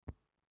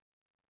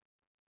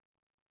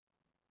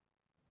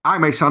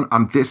I'm Ahsan,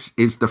 and this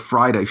is the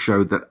Friday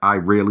show that I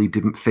really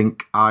didn't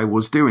think I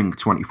was doing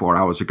 24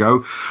 hours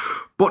ago.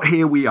 But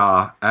here we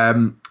are.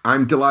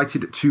 I'm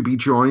delighted to be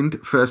joined,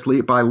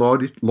 firstly, by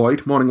Lloyd.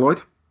 Morning,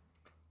 Lloyd.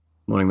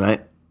 Morning,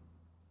 mate.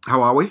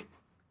 How are we?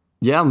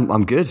 Yeah,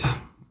 I'm good.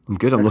 I'm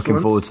good. I'm looking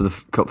forward to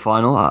the cup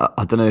final. I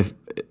don't know if...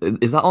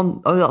 Is that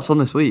on? Oh, that's on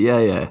this week.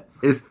 Yeah.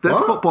 There's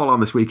football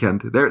on this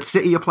weekend.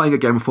 City are playing a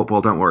game of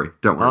football. Don't worry.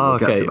 Oh, we'll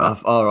okay. Get to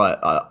that. All right.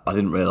 I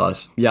didn't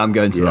realise. Yeah, I'm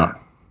going to that.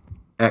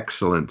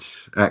 Excellent.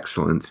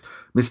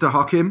 Mr.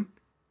 Hockin,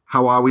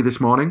 how are we this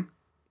morning?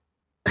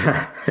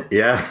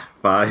 Yeah,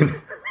 fine.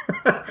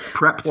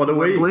 Prepped. What a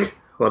week.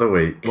 What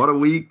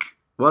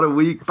a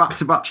week.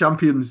 Back-to-back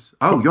champions.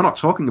 Oh, you're not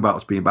talking about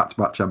us being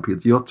back-to-back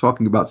champions. You're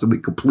talking about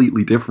something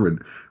completely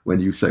different when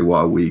you say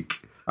what a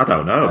week. I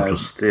don't know.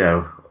 Just,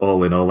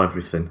 all in all,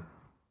 everything.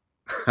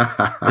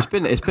 It's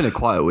been a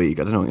quiet week.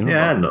 I don't know what you're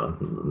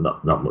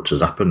about. Not much has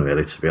happened,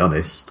 really, to be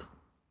honest.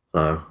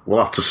 So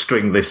we'll have to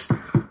string this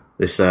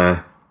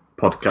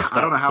podcast.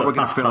 I don't know how we're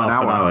going to fill an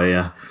hour.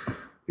 Yeah.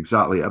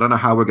 Exactly. I don't know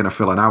how we're going to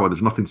fill an hour.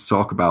 There's nothing to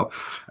talk about.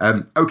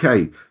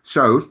 Okay,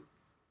 so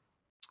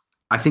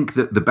I think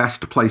that the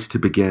best place to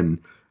begin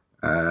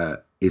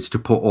is to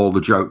put all the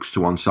jokes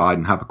to one side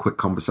and have a quick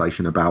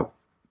conversation about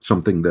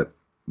something that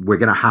we're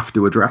going to have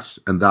to address,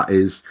 and that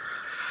is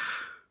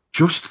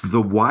just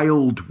the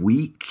wild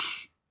week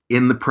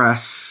in the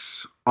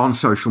press, on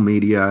social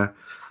media.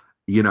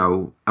 You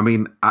know, I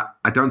mean,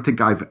 I don't think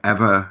I've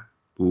ever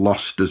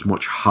lost as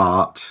much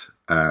heart.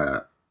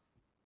 As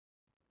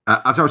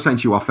I was saying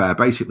to you off air,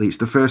 basically, it's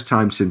the first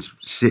time since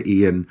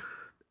City and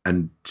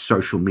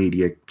social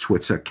media,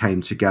 Twitter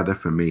came together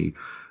for me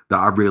that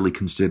I really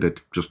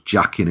considered just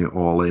jacking it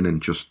all in and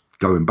just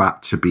going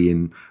back to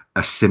being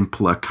a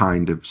simpler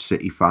kind of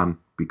City fan,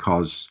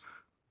 because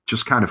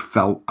just kind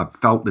of I've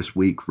felt this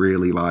week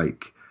really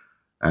like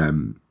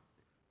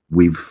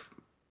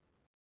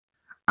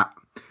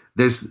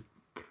there's,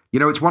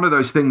 it's one of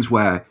those things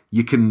where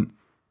you can,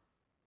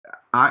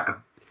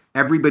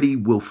 everybody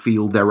will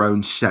feel their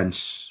own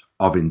sense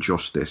of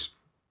injustice.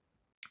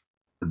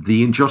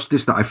 The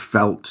injustice that I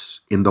felt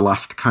in the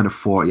last kind of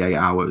 48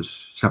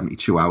 hours,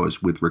 72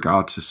 hours with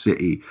regard to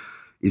City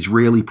is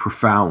really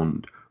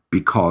profound,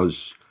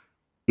 because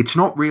it's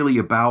not really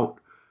about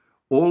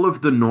all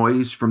of the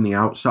noise from the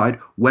outside,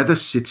 whether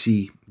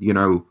City,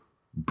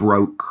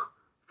 broke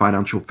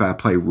financial fair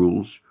play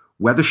rules,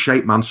 whether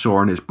Sheikh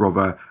Mansour and his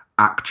brother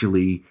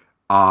actually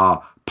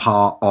are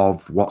part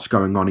of what's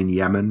going on in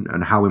Yemen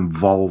and how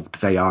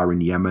involved they are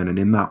in Yemen and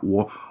in that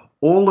war.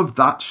 All of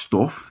that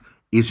stuff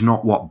is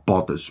not what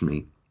bothers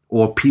me,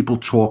 or people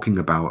talking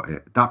about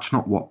it. That's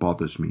not what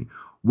bothers me.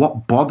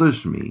 What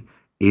bothers me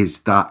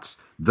is that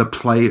the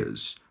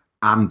players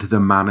and the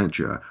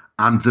manager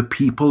and the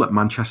people at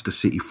Manchester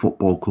City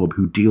Football Club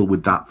who deal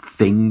with that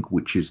thing,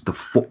 which is the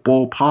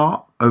football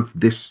part of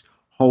this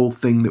whole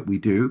thing that we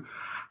do,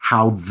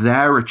 how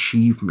their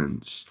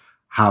achievements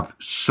have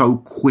so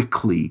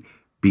quickly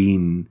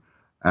been,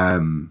 I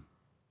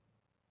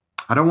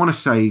don't want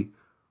to say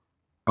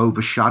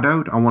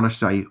overshadowed, I want to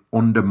say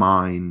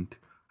undermined,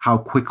 how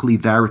quickly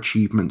their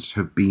achievements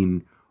have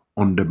been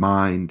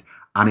undermined.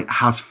 And it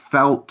has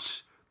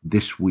felt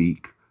this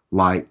week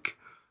like,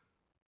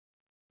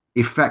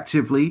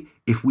 effectively,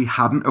 if we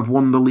hadn't have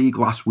won the league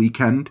last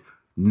weekend,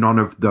 none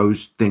of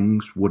those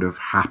things would have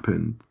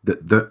happened.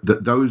 That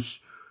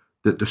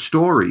the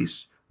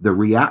stories, the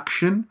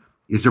reaction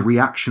is a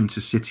reaction to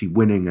City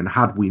winning, and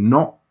had we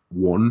not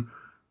won,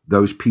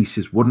 those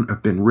pieces wouldn't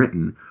have been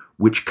written,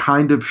 which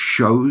kind of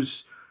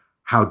shows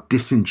how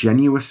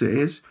disingenuous it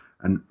is,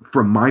 and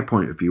from my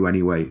point of view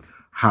anyway,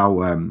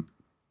 how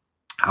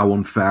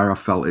unfair I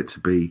felt it to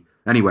be.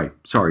 Anyway,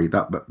 sorry,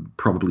 that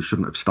probably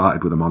shouldn't have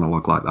started with a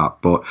monologue like that,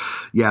 but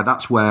yeah,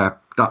 that's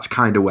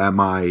kind of where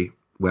my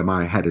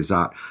head is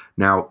at.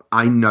 Now,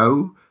 I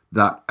know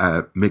that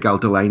Miguel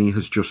Delaney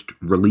has just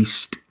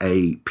released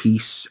a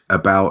piece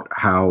about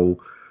how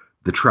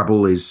the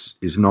treble is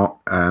not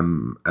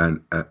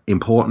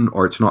important,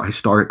 or it's not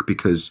historic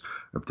because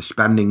of the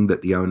spending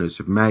that the owners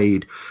have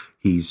made.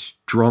 He's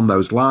drawn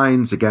those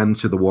lines again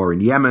to the war in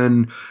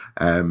Yemen.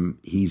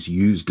 He's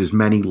used as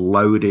many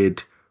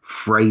loaded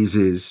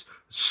phrases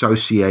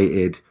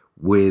associated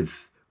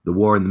with the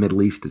war in the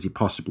Middle East as he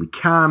possibly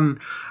can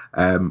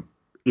in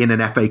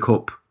an FA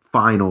Cup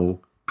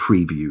final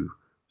preview.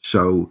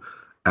 So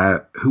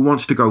who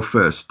wants to go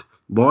first,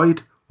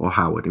 Lloyd or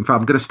Howard? In fact,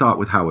 I'm going to start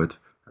with Howard.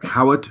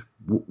 Howard,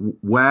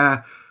 where's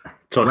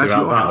talking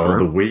about that heart, or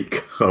the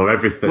week or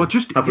everything? Well,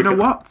 just,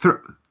 what?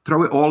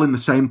 Throw it all in the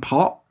same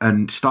pot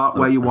and start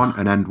where you want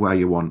and end where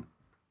you want.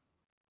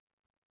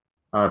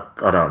 I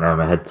don't know.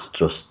 My head's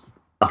just...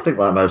 I think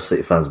like most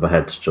City fans, my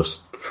head's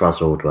just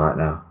frazzled right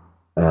now.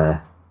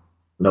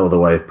 No other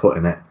way of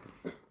putting it.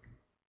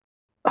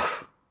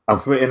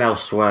 I've written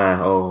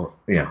elsewhere, or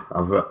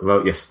I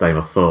wrote yesterday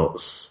my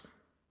thoughts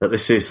that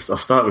this is. I'll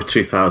start with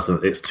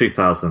 2000. It's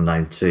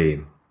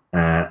 2019.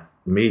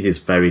 Media is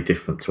very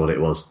different to what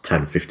it was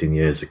 10, 15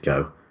 years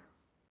ago.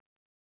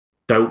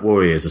 Don't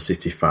worry as a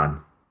City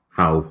fan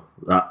how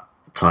that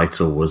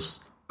title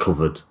was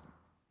covered.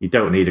 You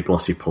don't need a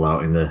glossy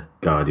pullout in the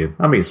Guardian.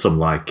 I mean, some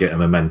like it, a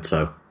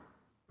memento.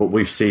 But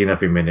we've seen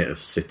every minute of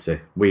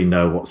City. We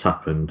know what's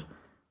happened.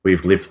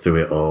 We've lived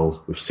through it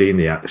all. We've seen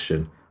the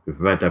action.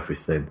 We've read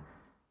everything.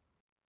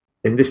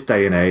 In this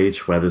day and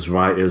age where there's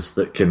writers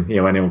that can,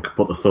 anyone can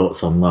put the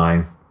thoughts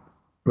online,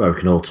 where we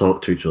can all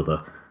talk to each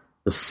other,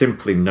 there's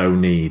simply no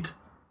need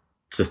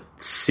to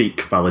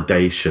seek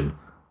validation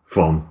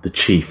from the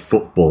chief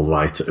football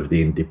writer of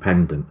The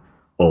Independent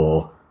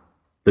or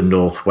the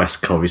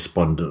Northwest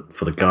correspondent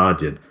for The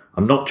Guardian.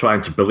 I'm not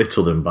trying to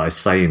belittle them by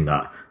saying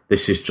that.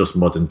 This is just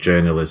modern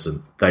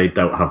journalism. They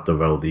don't have the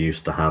role they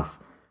used to have.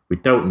 We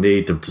don't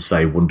need them to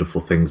say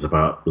wonderful things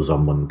about us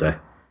on Monday.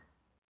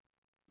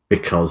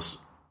 Because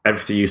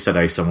everything you said,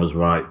 Ahsan, was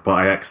right. But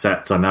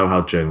I know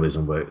how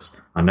journalism works.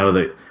 I know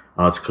that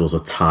articles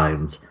are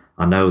timed.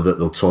 I know that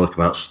they'll talk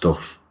about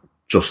stuff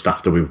just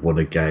after we've won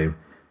a game.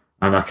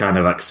 And I kind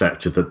of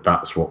accepted that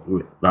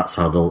that's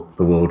how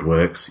the world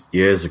works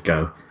years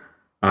ago.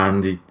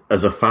 And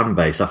as a fan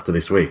base after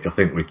this week, I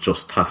think we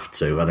just have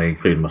to, and I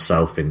include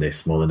myself in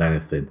this more than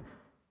anything,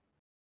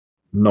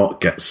 not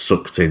get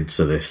sucked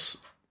into this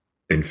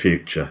in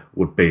future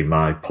would be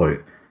my point.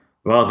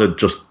 Rather than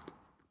just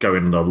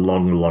going on a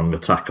long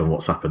attack on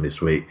what's happened this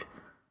week,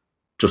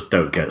 just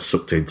don't get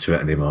sucked into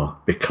it anymore,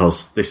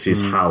 because this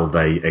is how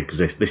they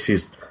exist. This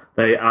is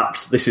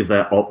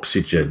their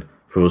oxygen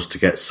for us to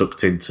get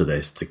sucked into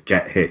this, to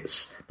get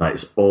hits. That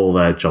is all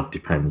their job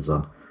depends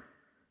on.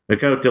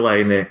 Hugo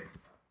Delaney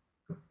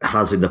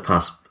has in the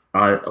past,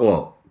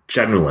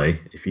 generally,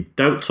 if you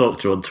don't talk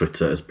to him on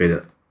Twitter,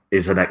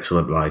 is an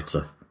excellent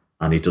writer,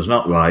 and he does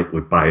not write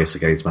with bias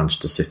against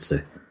Manchester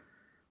City.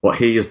 What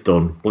he has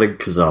done,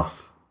 blinkers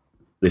off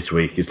this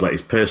week, is let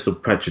his personal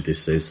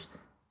prejudices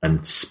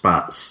and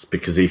spats,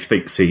 because he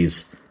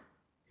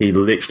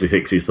literally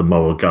thinks he's the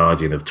moral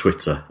guardian of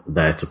Twitter,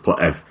 there to put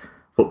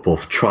football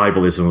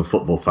tribalism and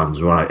football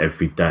fans right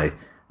every day.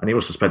 And he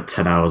must have spent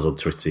 10 hours on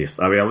Twitter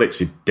yesterday. I mean, I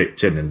literally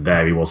dipped in and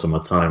there he was on my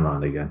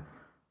timeline again.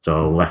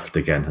 So I left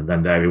again, and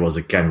then there he was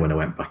again when I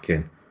went back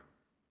in.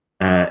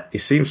 He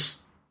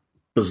seems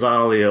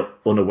bizarrely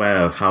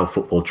unaware of how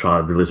football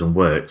tribalism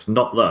works.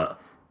 Not that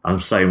I'm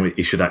saying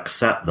he should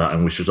accept that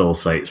and we should all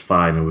say it's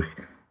fine and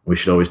we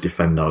should always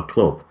defend our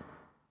club.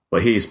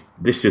 But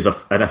this is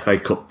an FA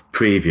Cup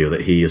preview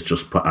that he has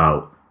just put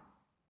out.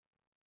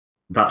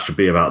 That should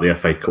be about the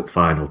FA Cup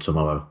final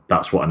tomorrow.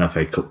 That's what an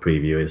FA Cup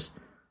preview is.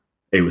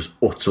 It was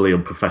utterly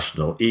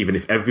unprofessional, even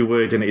if every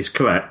word in it is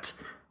correct.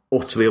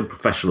 Utterly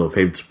unprofessional of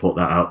him to put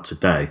that out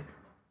today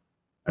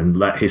and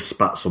let his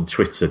spats on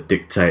Twitter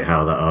dictate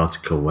how that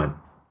article went.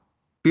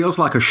 Feels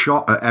like a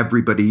shot at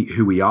everybody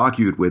who he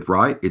argued with,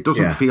 right? It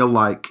doesn't feel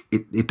like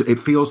it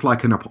feels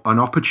like an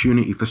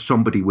opportunity for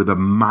somebody with a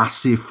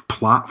massive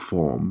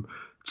platform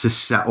to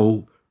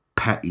settle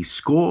petty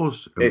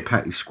scores and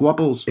petty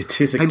squabbles. It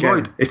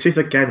is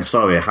again.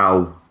 Sorry,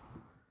 how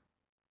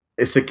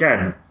it's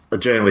again a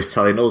journalist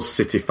telling us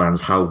City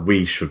fans how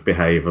we should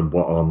behave and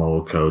what our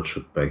moral code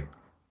should be.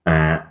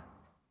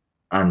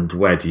 And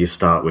where do you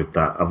start with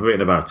that? I've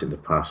written about it in the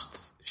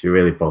past. If you're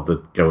really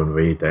bothered, go and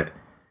read it.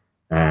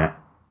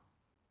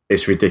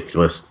 It's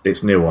ridiculous.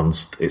 It's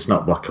nuanced. It's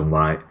not black and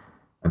white.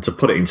 And to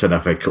put it into an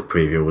FA Cup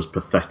preview was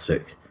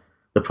pathetic.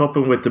 The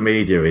problem with the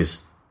media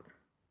is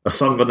a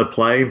song on a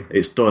plane.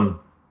 It's done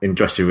in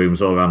dressing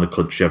rooms all around the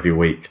country every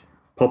week.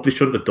 Probably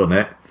shouldn't have done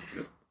it.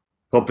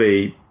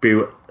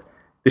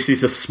 This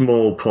is a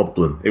small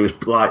problem. It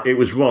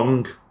was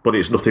wrong, but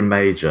it's nothing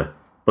major.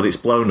 But it's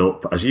blown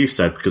up, as you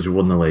said, because we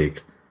won the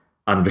league.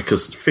 And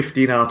because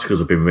 15 articles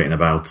have been written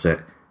about it,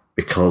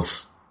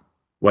 because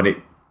when it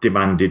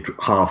demanded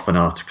half an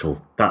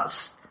article,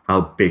 that's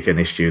how big an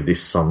issue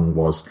this song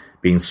was,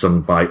 being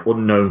sung by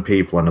unknown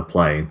people on a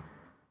plane.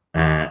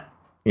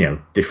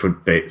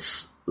 Different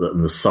bits,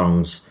 and the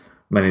songs,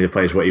 many of the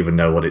players won't even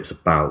know what it's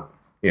about,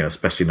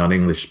 especially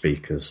non-English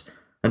speakers.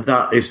 And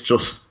that is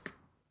just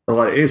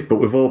all it is, but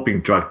we've all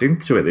been dragged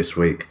into it this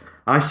week.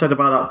 I said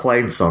about that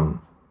plane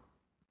song,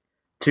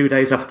 2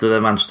 days after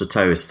the Manchester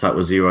terrorist attack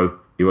was the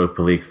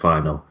Europa League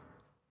final,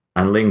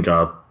 and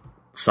Lingard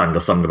sang a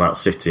song about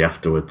City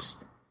afterwards.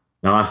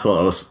 Now, I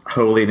thought it was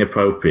wholly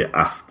inappropriate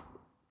at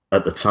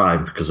the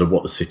time because of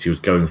what the City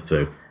was going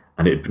through,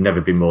 and it had never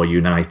been more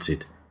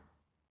united.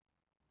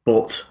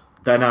 But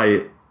then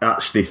I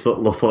actually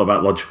thought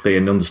about logically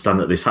and understand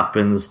that this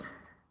happens.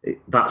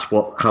 That's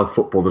how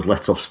footballers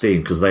let off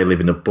steam, because they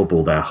live in a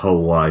bubble their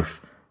whole life,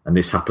 and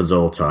this happens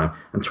all the time.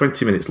 And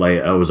 20 minutes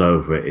later, I was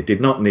over it. It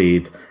did not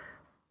need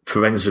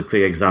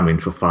forensically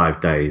examined for 5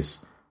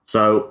 days.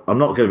 So I'm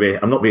not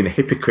being a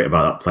hypocrite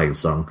about that plane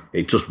song.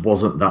 It just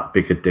wasn't that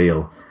big a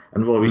deal.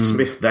 And Rory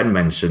Smith then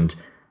mentioned,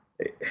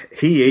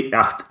 he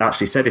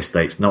actually said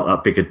it's not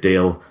that big a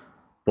deal,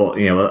 but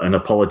an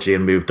apology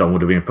and moved on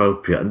would have been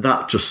appropriate. And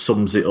that just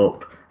sums it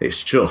up.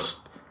 It's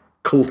just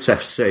cult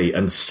FC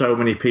and so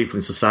many people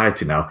in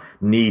society now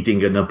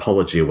needing an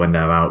apology when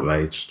they're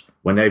outraged.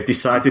 When they've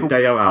decided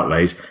they are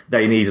outraged,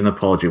 they need an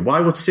apology. Why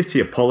would City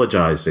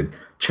apologising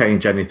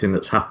change anything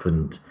that's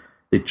happened?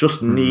 They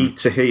just need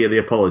to hear the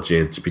apology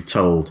and to be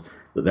told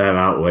that their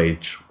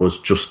outrage was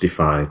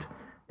justified.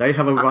 They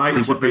have a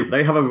right to be.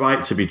 They have a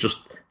right to be to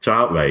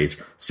outrage.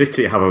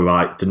 City have a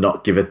right to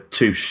not give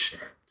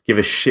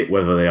a shit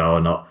whether they are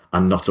or not,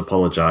 and not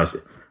apologise.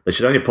 They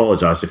should only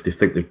apologise if they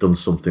think they've done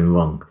something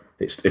wrong.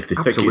 If they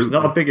think it's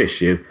not a big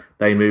issue,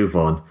 they move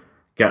on,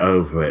 get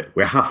over it.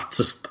 We have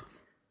to.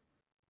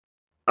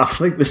 I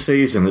think the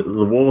season,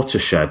 the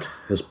watershed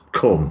has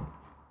come,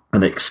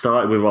 and it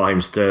started with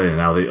Raheem Sterling.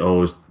 Now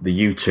the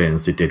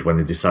U-turns they did when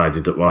they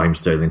decided that Raheem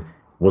Sterling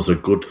was a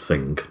good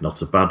thing,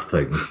 not a bad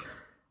thing.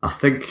 I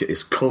think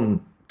it's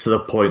come to the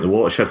point. The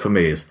watershed for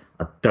me is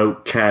I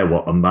don't care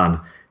what a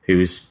man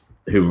who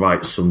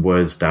writes some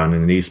words down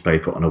in a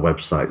newspaper on a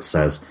website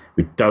says.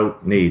 We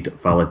don't need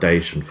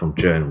validation from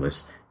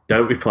journalists.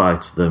 Don't reply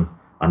to them.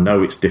 I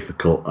know it's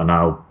difficult, and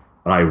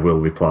I will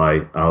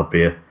reply. I'll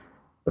be a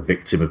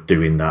victim of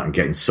doing that and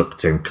getting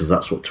sucked in, because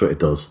that's what Twitter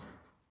does.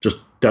 Just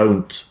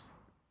don't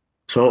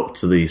talk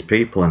to these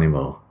people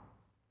anymore.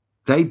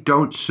 They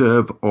don't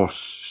serve us.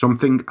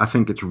 Something I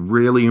think it's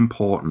really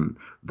important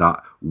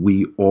that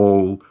we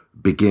all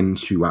begin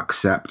to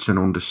accept and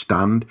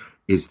understand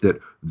is that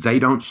they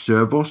don't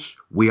serve us.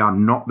 We are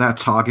not their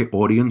target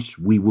audience.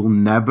 We will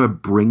never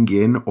bring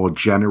in or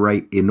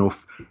generate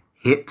enough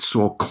hits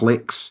or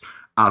clicks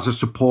as a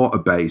supporter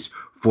base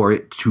for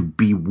it to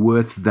be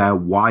worth their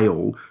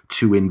while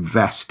to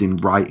invest in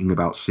writing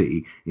about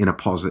City in a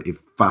positive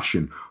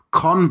fashion.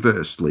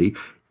 Conversely,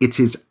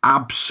 it is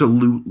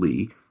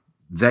absolutely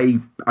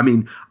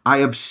I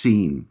have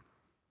seen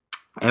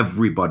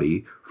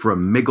everybody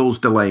from Miggles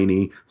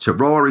Delaney to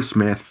Rory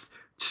Smith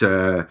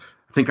to,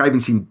 I think I even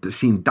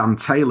seen Dan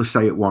Taylor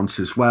say it once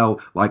as well.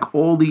 Like,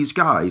 all these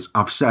guys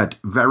have said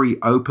very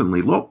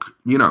openly, look,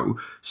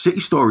 City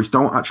stories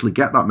don't actually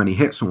get that many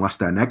hits unless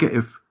they're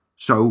negative.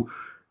 So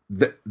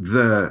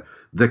the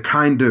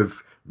kind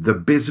of the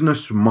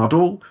business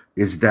model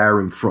is there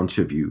in front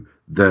of you.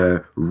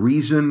 The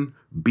reason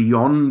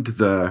beyond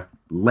the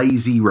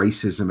lazy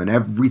racism and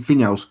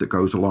everything else that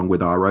goes along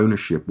with our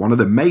ownership, one of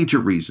the major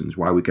reasons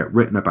why we get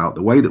written about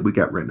the way that we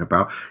get written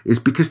about is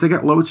because they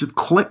get loads of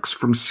clicks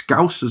from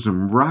scousers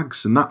and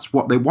rags, and that's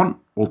what they want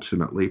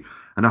ultimately.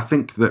 And I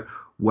think that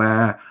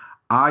where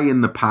I in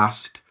the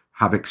past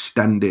have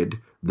extended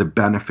the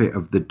benefit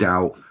of the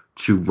doubt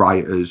to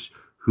writers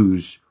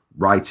whose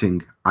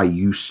writing I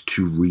used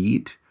to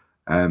read,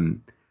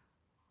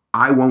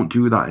 I won't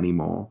do that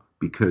anymore,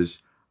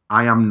 because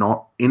I am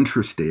not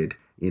interested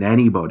in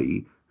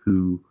anybody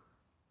who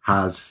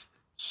has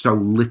so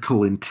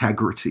little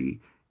integrity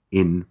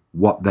in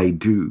what they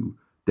do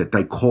that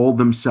they call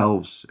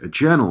themselves a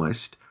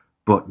journalist,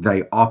 but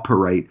they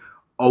operate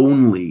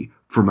only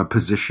from a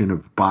position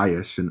of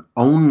bias and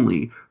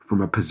only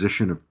from a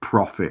position of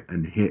profit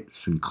and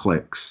hits and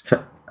clicks.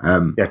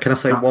 Can I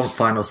say one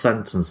final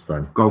sentence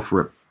then? Go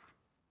for it.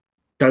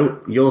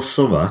 Your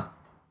summer,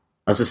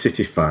 as a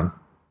City fan,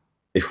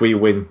 if we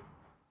win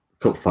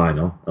Cup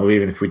final, or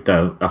even if we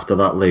don't after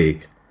that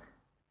league,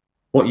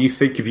 what you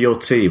think of your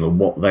team and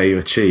what they've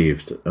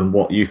achieved and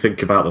what you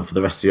think about them for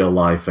the rest of your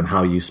life and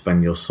how you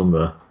spend your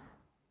summer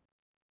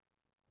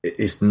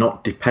is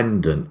not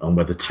dependent on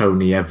whether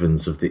Tony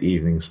Evans of the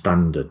Evening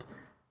Standard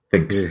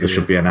thinks there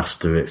should be an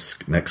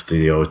asterisk next to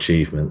your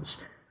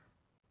achievements.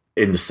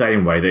 In the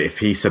same way that if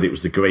he said it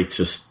was the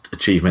greatest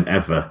achievement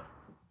ever,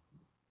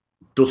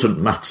 doesn't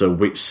matter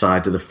which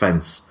side of the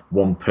fence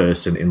one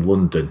person in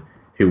London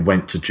who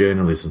went to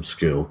journalism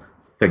school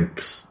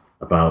thinks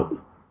about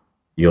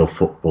your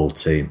football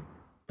team.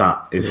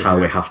 That is how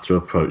we have to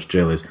approach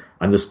journalism.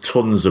 And there's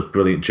tons of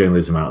brilliant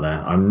journalism out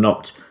there. I am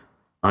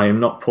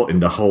not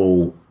putting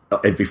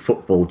every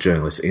football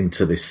journalist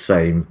into this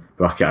same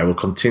bracket. I will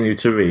continue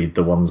to read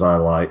the ones I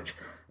like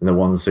and the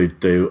ones who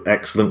do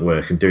excellent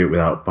work and do it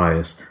without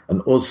bias.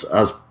 And us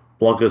as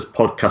bloggers,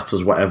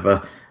 podcasters,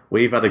 whatever,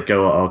 we've had a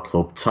go at our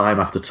club time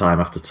after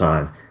time after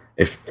time.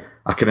 If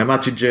I can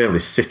imagine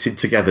journalists sitting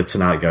together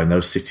tonight going,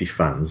 those City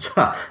fans,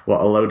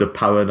 what a load of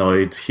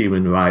paranoid,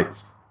 human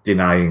rights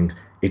denying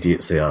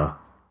idiots they are.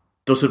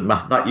 Doesn't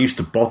matter. That used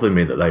to bother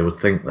me that they would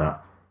think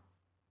that.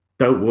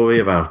 Don't worry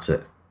about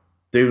it.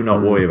 Do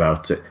not worry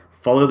about it.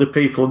 Follow the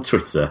people on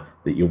Twitter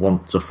that you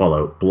want to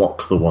follow.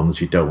 Block the ones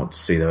you don't want to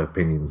see their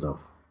opinions of.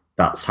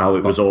 That's how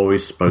it was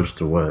always supposed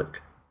to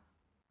work.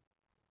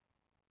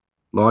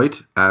 Lloyd,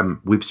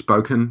 we've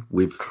spoken.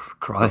 We've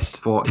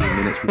 14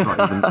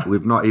 minutes.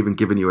 We've not even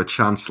given you a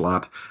chance,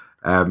 lad.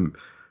 Do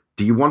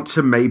you want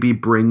to maybe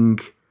bring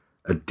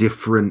a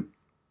different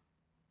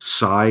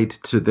side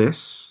to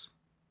this,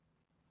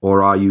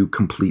 or are you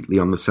completely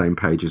on the same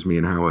page as me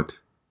and Howard?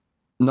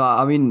 No,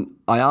 I mean,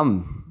 I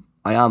am.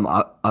 I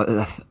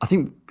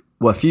think,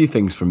 a few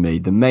things from me.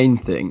 The main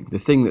thing, the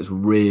thing that's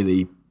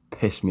really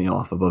pissed me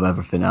off above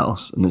everything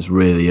else, and that's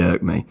really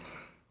irked me,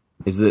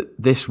 is that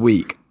this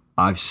week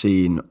I've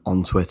seen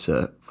on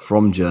Twitter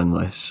from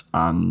journalists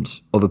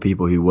and other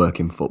people who work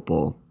in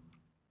football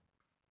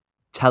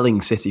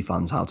telling City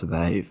fans how to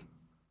behave,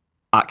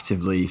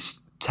 actively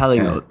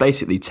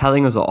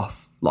telling us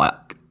off,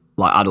 like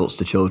like adults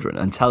to children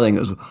and telling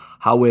us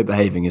how we're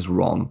behaving is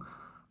wrong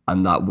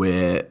and that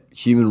we're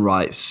human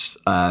rights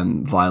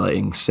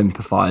violating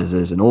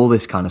sympathizers and all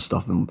this kind of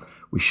stuff. And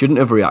we shouldn't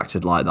have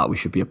reacted like that. We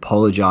should be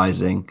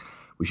apologizing.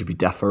 We should be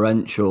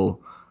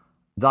deferential.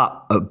 That,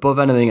 above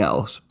anything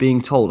else,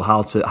 being told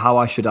how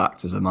I should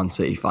act as a Man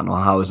City fan or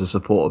how as a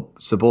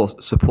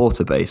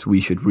supporter base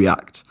we should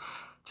react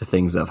to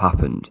things that have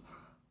happened,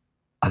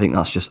 I think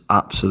that's just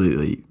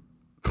absolutely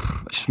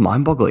just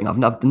mind-boggling.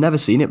 I've never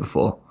seen it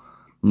before.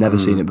 Never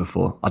seen it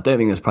before. I don't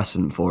think there's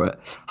precedent for it.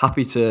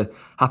 Happy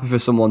for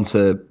someone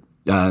to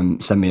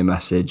send me a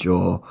message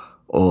or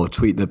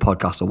tweet the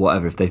podcast or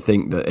whatever if they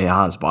think that it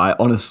has. But I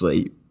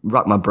honestly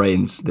rack my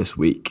brains this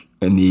week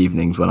in the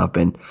evenings when I've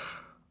been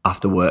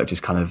after work,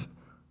 just kind of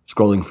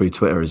scrolling through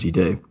Twitter as you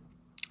do.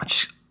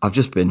 I've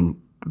just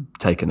been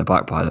taken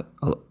aback by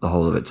the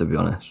whole of it, to be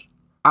honest.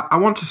 I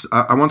want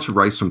to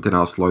raise something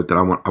else, Lloyd, that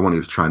I want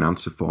you to try and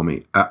answer for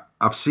me.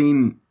 I've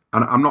seen,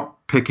 and I'm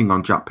not picking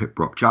on Jack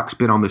Pitbrook. Jack's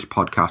been on this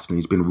podcast and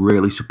he's been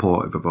really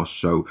supportive of us.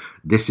 So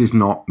this is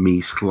not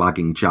me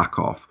slagging Jack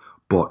off,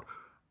 but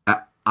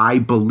I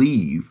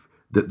believe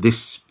that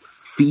this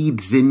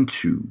feeds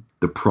into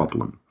the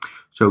problem.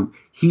 So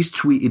he's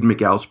tweeted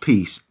Miguel's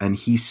piece and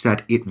he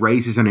said it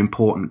raises an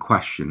important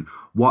question.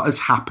 What has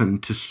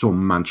happened to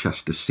some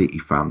Manchester City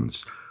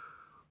fans?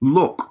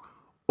 Look,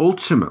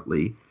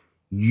 ultimately,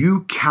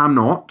 you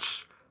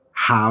cannot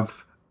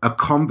have a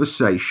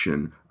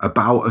conversation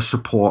about a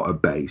supporter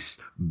base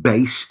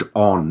based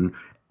on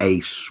a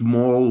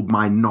small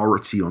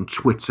minority on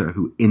Twitter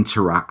who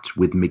interact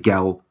with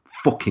Miguel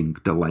fucking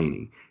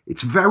Delaney.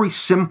 It's very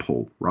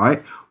simple,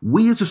 right?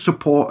 We as a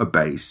supporter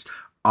base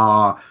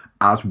are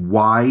as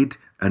wide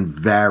and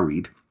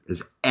varied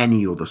as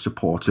any other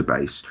supporter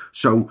base.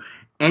 So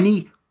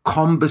any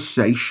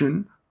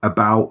conversation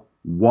about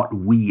what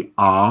we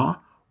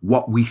are,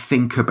 what we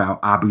think about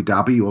Abu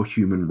Dhabi or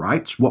human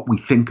rights, what we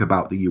think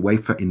about the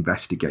UEFA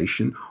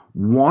investigation,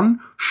 one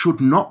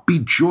should not be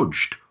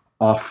judged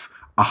off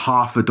a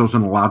half a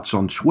dozen lads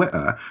on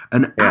Twitter.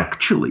 And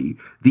actually,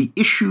 the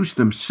issues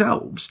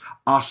themselves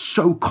are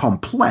so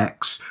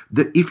complex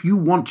that if you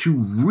want to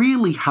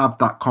really have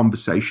that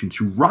conversation,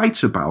 to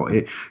write about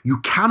it,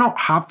 you cannot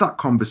have that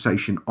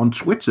conversation on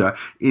Twitter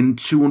in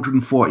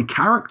 240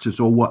 characters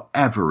or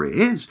whatever it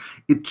is.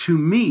 To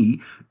me,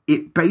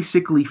 it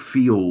basically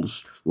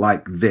feels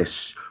like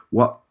this.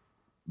 What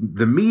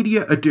the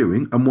media are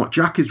doing and what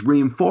Jack is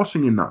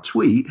reinforcing in that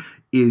tweet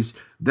is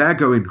they're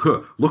going,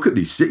 look at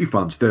these City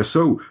fans. They're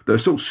so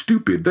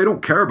stupid. They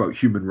don't care about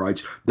human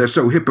rights. They're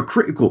so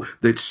hypocritical.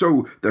 They're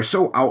so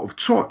out of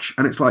touch.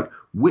 And it's like,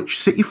 which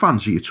City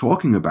fans are you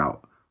talking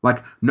about?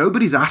 Like,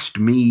 nobody's asked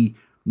me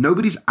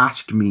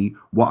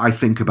what I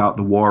think about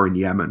the war in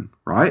Yemen,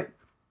 right?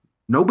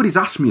 Nobody's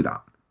asked me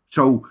that.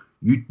 So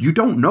you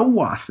don't know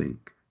what I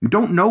think. You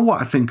don't know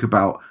what I think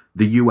about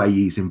the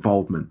UAE's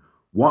involvement.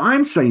 What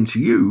I'm saying to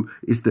you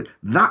is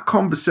that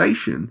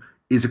conversation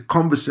is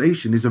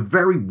a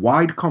very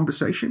wide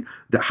conversation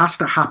that has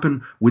to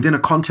happen within a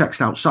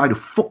context outside of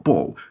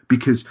football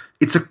because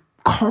it's a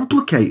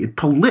complicated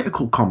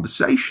political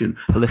conversation.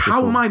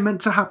 How am I meant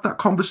to have that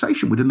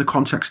conversation within the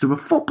context of a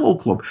football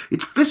club?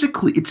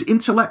 It's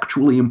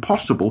intellectually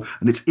impossible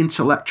and it's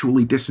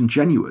intellectually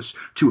disingenuous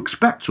to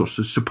expect us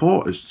as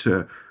supporters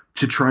to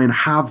try and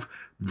have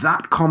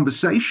that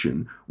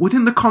conversation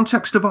within the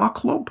context of our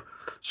club.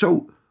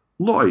 So,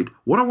 Lloyd,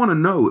 what I want to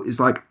know is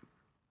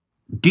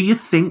do you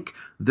think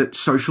that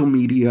social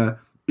media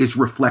is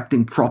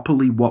reflecting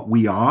properly what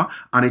we are?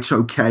 And it's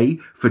okay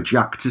for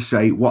Jack to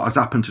say what has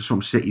happened to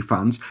some City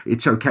fans.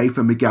 It's okay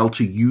for Miguel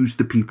to use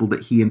the people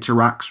that he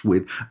interacts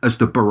with as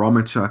the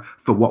barometer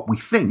for what we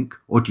think?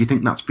 Or do you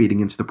think that's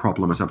feeding into the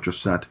problem, as I've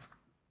just said?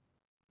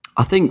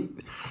 I think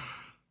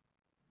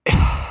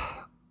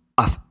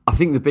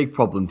the big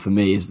problem for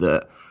me is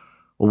that,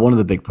 or one of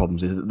the big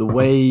problems is that the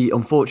way,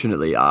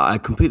 unfortunately, I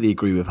completely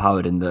agree with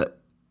Howard in that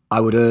I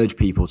would urge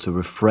people to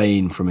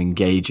refrain from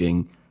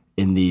engaging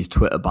in these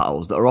Twitter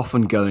battles that are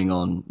often going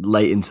on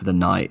late into the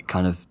night,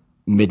 kind of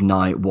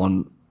midnight,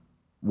 1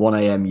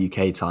 a.m.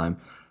 UK time,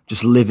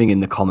 just living in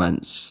the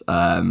comments,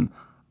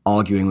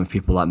 arguing with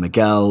people like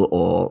Miguel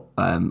or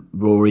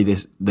Rory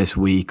this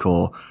week,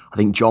 or I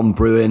think John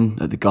Bruin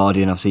at The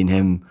Guardian. I've seen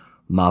him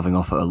mouthing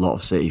off at a lot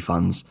of City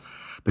fans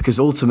because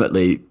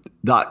ultimately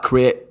that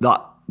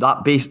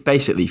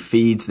basically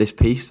feeds this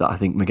piece that I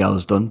think Miguel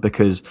has done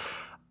because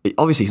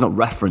obviously he's not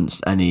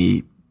referenced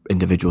any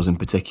individuals in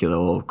particular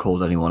or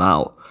called anyone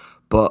out,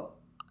 but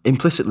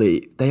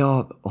implicitly they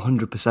are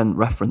 100%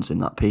 referenced in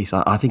that piece.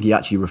 I think he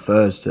actually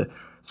refers to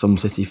some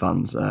City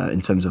fans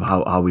in terms of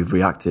how we've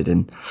reacted,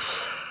 and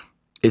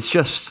it's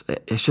just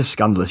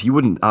scandalous. You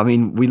wouldn't. I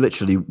mean,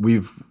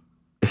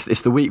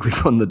 it's the week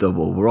we've won the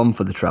double. We're on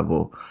for the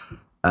treble.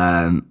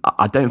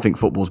 I don't think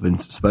football's been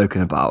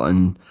spoken about,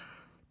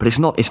 but it's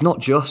not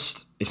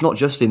just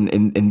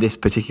in this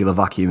particular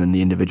vacuum and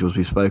the individuals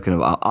we've spoken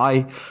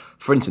about.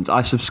 For instance,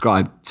 I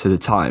subscribe to the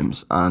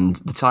Times, and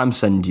the Times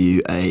send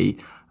you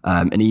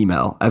an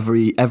email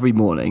every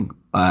morning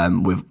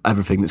with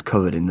everything that's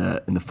covered in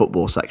the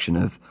football section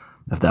of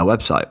their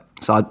website.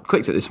 So I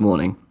clicked it this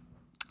morning,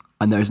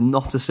 and there's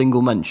not a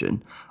single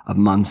mention of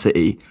Man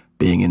City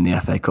being in the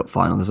FA Cup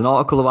final. There's an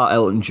article about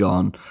Elton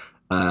John.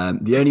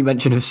 The only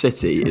mention of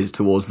City is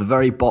towards the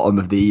very bottom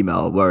of the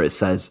email, where it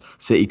says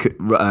City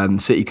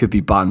could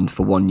be banned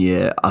for 1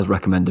 year as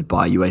recommended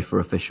by UEFA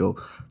official,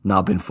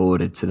 now been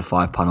forwarded to the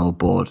 5-panel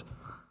board.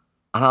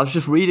 And I was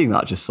just reading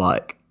that, just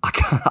like,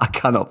 I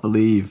cannot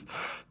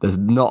believe there's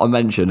not a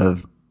mention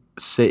of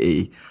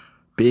City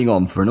being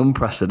on for an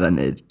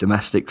unprecedented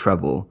domestic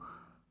treble,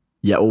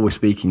 yet all we're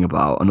speaking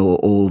about and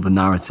all the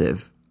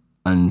narrative.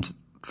 And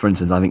for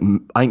instance, I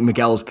think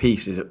Miguel's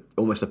piece is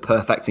almost a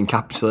perfect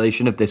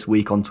encapsulation of this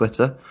week on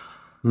Twitter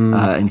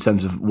in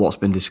terms of what's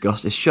been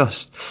discussed. It's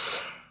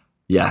just,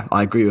 yeah,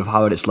 I agree with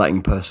Howard. It's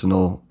letting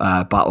personal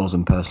battles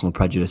and personal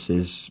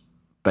prejudices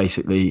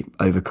basically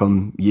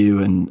overcome you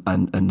and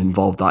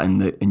involve that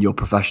in your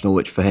professional,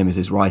 which for him is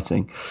his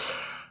writing.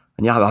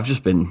 And yeah, I've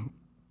just been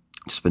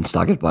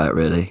staggered by it,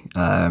 really.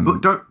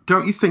 But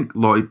don't you think,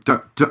 Lloyd?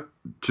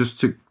 Just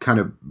to kind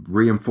of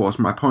reinforce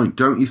my point,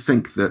 don't you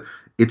think that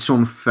it's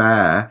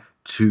unfair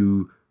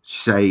to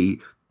say,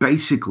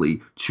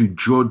 basically, to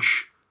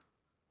judge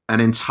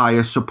an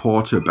entire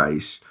supporter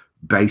base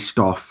based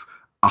off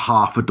a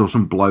half a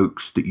dozen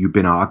blokes that you've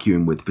been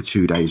arguing with for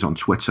 2 days on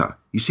Twitter?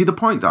 You see the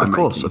point that I'm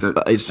making? Of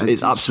course,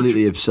 it's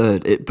absolutely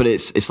absurd. But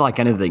it's like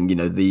anything, you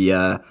know,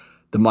 the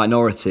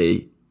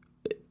minority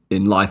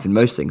in life in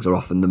most things are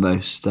often the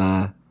most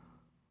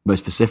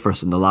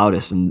vociferous and the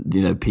loudest, and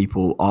you know,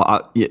 people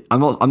are. I'm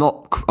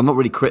not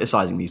really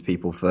criticizing these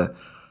people for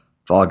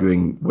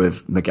arguing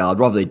with Miguel. I'd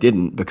rather they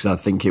didn't, because I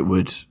think it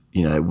would,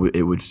 you know,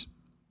 it would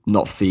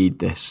not feed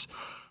this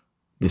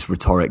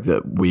rhetoric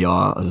that we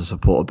are as a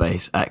supporter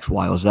base X,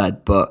 Y, or Z.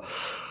 But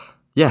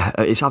yeah,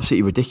 it's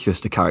absolutely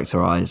ridiculous to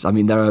characterise. I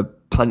mean, there are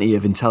plenty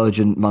of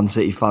intelligent Man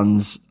City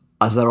fans,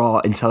 as there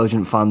are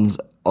intelligent fans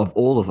of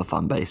all other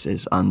fan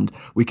bases, and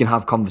we can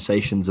have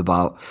conversations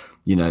about,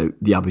 you know,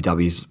 the Abu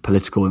Dhabi's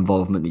political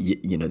involvement, the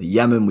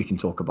Yemen. We can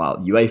talk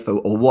about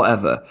UEFA or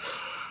whatever.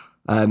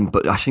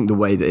 But I think the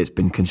way that it's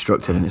been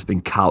constructed and it's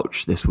been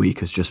couched this week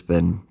has just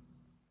been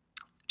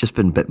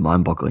a bit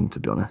mind-boggling, to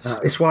be honest.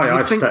 It's why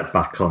I've stepped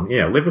back on,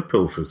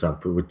 Liverpool, for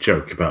example, would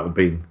joke about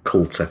being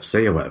cult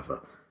FC or whatever.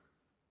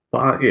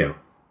 But,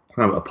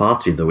 I'm at a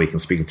party of the week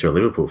and speaking to a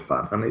Liverpool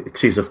fan, and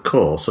it is, of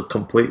course, a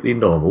completely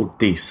normal,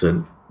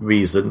 decent,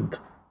 reasoned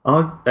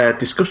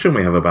discussion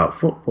we have about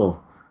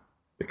football.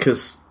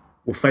 Because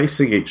we're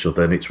facing each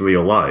other and it's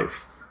real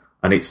life,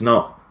 and it's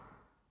not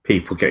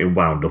people getting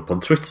wound up on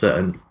Twitter.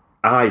 And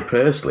I,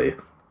 personally,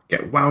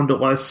 get wound up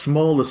by the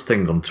smallest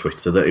thing on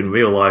Twitter that in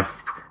real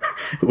life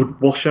it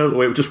would wash out the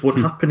way. It just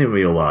wouldn't happen in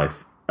real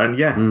life.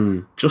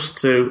 And just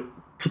to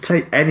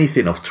take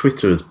anything off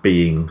Twitter as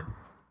being,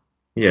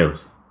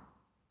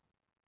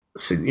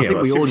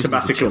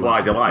 symptomatic of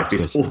wider life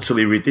is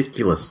utterly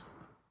ridiculous.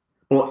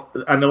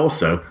 And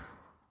also,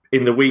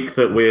 in the week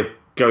that we're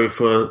going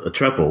for a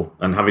treble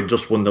and having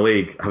just won the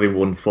league, having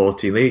won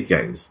 14 league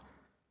games,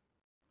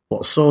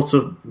 what sort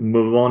of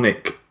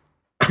moronic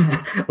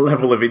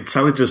level of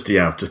intelligence do you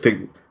have to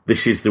think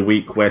this is the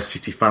week where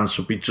City fans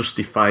should be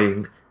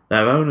justifying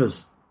their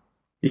owners?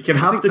 You can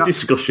have the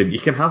discussion, you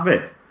can have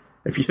it.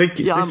 If you think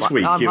it's this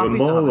week, you're a moron. I'm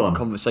happy to have a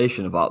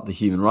conversation about the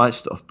human rights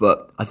stuff,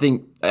 but I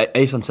think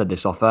Ahsan said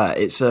this off air.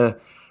 It's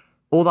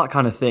all that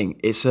kind of thing.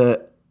 It's a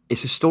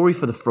story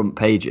for the front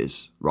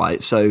pages,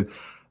 right? So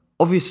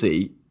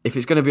obviously, if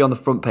it's going to be on the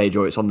front page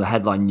or it's on the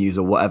headline news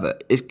or whatever,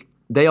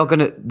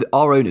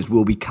 our owners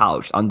will be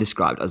couched and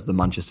described as the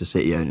Manchester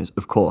City owners.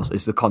 Of course,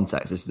 it's the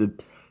context. It's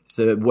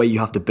the way you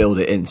have to build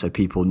it in so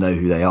people know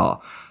who they are.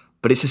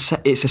 But it's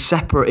a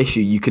separate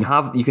issue. You can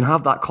have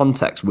that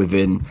context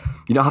within.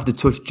 You don't have to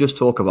just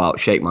talk about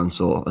Sheikh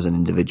Mansour as an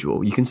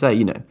individual. You can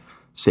say,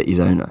 City's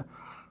owner.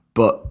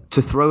 But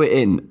to throw it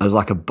in as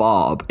like a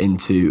barb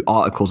into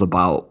articles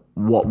about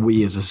what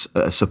we as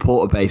a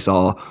supporter base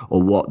are,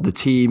 or what the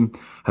team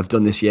have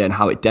done this year and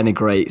how it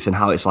denigrates and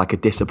how it's like a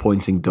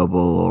disappointing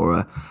double,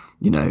 or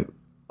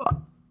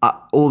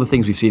all the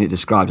things we've seen it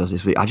described as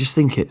this week, I just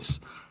think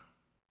it's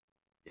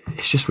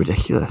just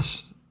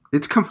ridiculous.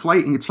 It's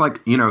conflating. It's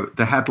like,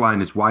 the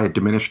headline is why a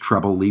diminished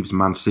treble leaves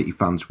Man City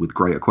fans with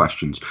greater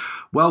questions.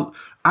 Well,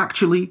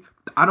 actually,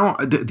 I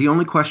don't. The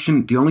only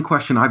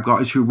question I've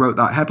got is who wrote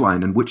that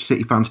headline and which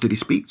City fans did he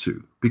speak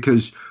to?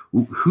 Because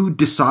who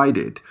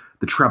decided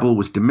the treble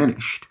was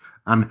diminished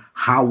and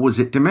how was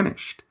it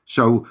diminished?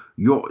 So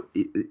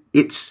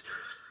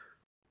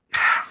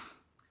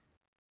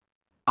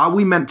are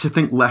we meant to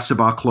think less of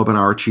our club and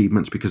our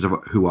achievements because of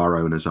who our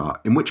owners are?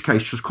 In which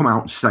case, just come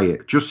out and say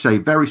it. Just say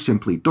very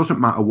simply, doesn't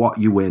matter what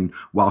you win,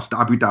 whilst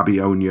Abu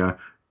Dhabi own you,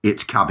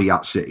 it's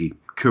caveat City.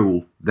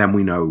 Cool, then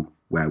we know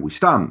where we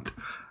stand.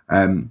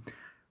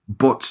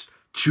 But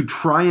to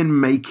try and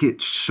make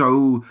it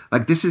so,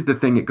 like, this is the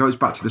thing, it goes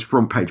back to this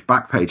front page,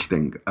 back page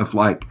thing of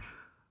like,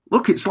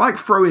 look, it's like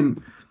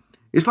throwing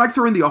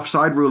the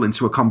offside rule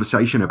into a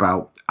conversation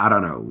about, I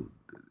don't know,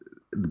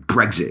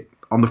 Brexit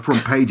on the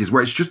front pages,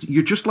 where it's just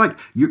you're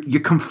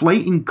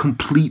conflating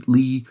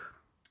completely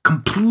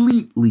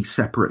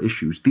separate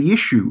issues. The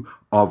issue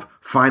of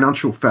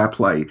financial fair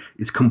play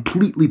is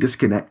completely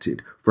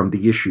disconnected from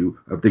the issue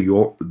of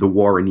the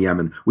war in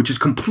Yemen, which is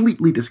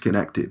completely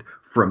disconnected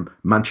from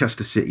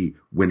Manchester City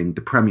winning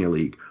the Premier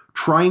League.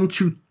 Trying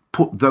to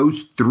put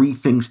those three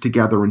things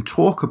together and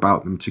talk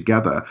about them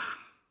together.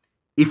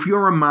 If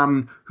you're a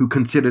man who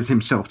considers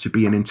himself to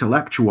be an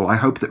intellectual, I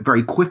hope that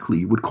very quickly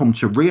you would come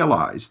to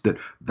realize that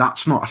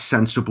that's not a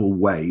sensible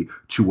way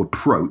to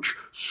approach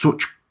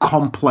such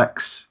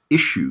complex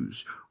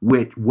issues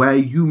where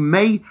you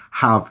may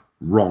have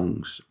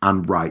wrongs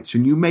and rights,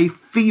 and you might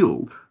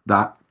feel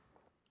that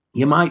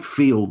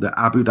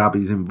Abu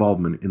Dhabi's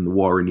involvement in the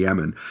war in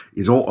Yemen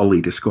is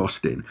utterly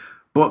disgusting.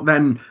 But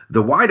then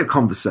the wider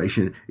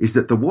conversation is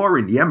that the war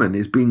in Yemen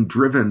is being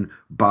driven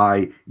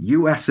by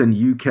US and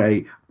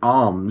UK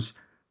arms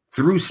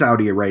through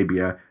Saudi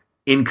Arabia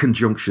in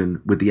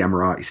conjunction with the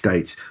Emirati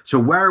states. So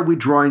where are we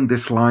drawing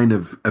this line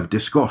of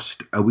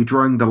disgust? Are we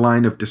drawing the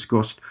line of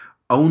disgust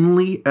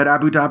only at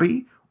Abu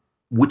Dhabi,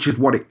 which is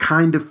what it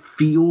kind of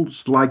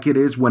feels like it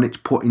is when it's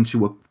put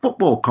into a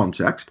football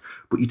context,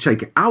 but you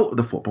take it out of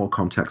the football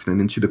context and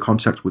into the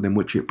context within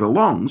which it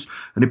belongs,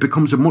 and it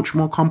becomes a much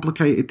more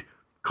complicated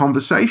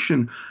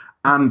conversation.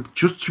 And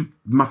just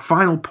my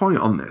final point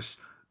on this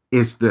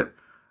is that,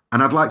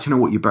 and I'd like to know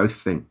what you both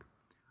think,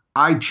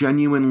 I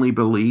genuinely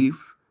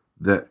believe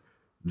that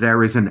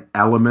there is an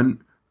element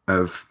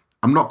of,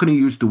 I'm not going to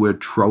use the word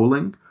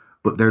trolling,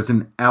 but there's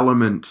an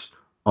element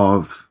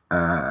of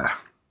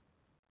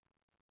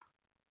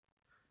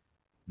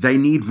they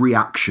need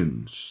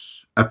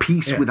reactions. A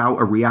piece without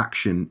a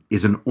reaction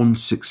is an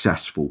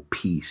unsuccessful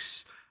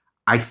piece.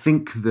 I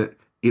think that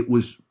it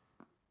was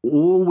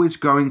always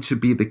going to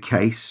be the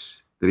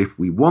case that if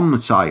we won the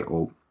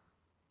title,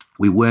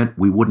 we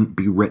wouldn't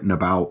be written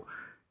about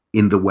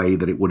in the way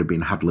that it would have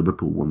been had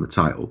Liverpool won the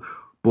title.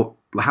 But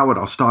Howard,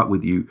 I'll start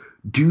with you.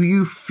 Do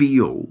you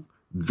feel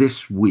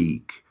this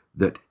week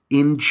that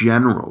in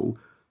general,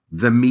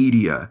 the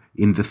media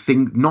in the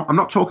thing, I'm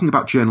not talking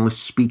about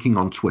journalists speaking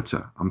on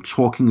Twitter. I'm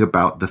talking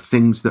about the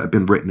things that have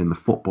been written in the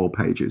football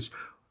pages.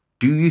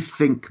 Do you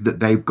think that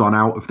they've gone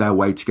out of their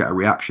way to get a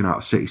reaction out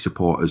of City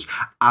supporters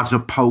as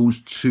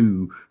opposed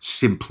to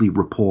simply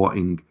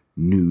reporting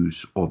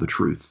news or the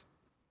truth?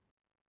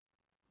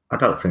 I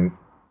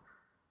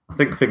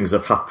think things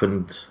have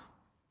happened.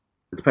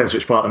 It depends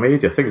which part of the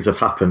media. Things have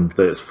happened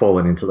that it's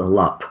fallen into the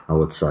lap, I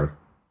would say.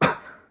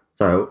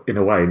 So in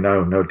a way,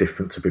 no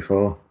different to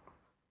before.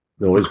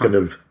 They're always going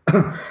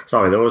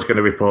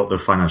to report the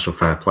financial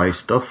fair play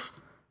stuff.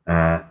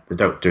 They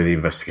don't do the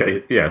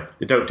investigate. Yeah,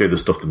 they don't do the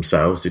stuff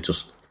themselves. They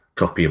just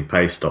copy and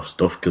paste off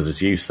stuff because,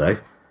 as you say,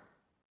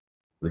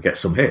 they get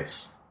some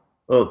hits.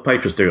 Well, the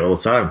papers do it all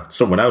the time.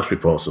 Someone else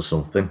reports or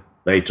something.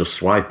 They just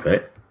swipe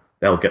it.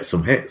 They'll get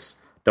some hits.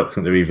 Don't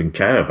think they even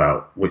care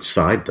about which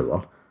side they're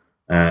on.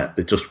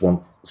 They just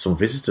want some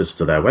visitors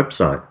to their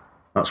website.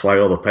 That's why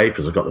all the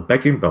papers have got the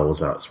begging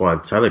bowls out. That's why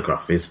the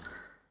Telegraph is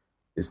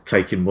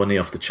taking money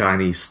off the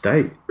Chinese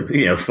state,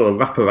 for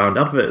wraparound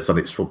adverts on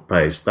its front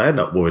page. They're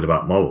not worried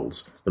about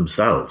morals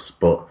themselves,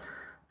 but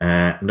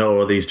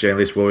nor are these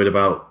journalists worried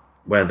about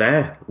where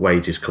their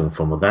wages come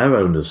from or their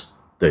owners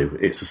do.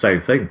 It's the same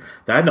thing.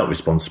 They're not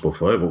responsible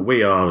for it, but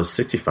we are, as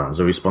City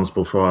fans, are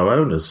responsible for our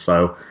owners.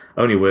 So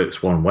only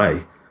works one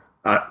way.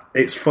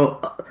 It's for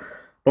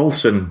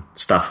Bolton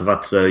staff have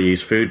had to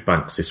use food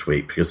banks this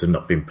week because they've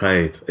not been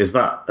paid. Is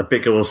that a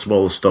bigger or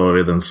smaller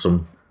story than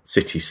some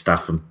City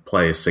staff and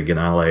players singing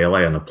LA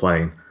on a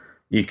plane?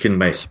 You can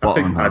make.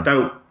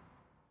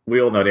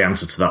 We all know the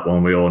answer to that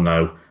one. We all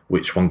know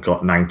which one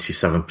got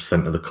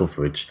 97% of the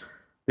coverage.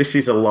 This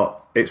is a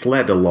lot. It's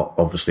led a lot,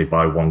 obviously,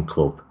 by one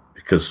club,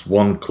 because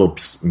one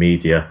club's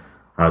media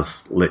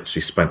has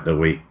literally spent the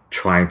week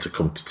trying to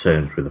come to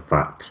terms with the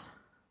fact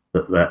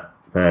that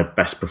their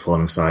best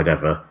performing side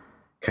ever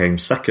came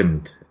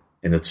second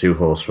in a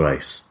 2-horse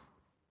race.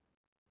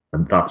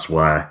 And that's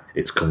where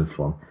it's come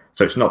from.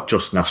 So it's not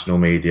just national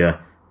media,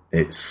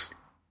 it's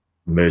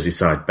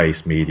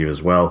Merseyside-based media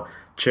as well,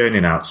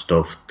 churning out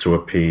stuff to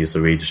appease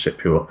the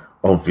readership who are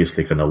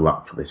obviously going to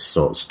lap this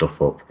sort of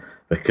stuff up,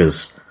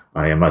 because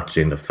I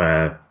imagine a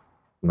fair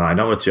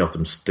minority of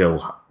them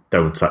still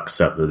don't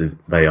accept that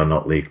they are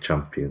not league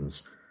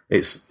champions.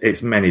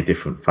 It's many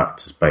different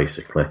factors,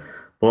 basically.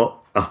 But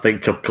I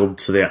think I've come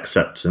to the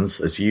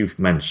acceptance, as you've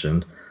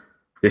mentioned,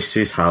 this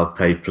is how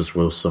papers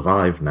will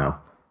survive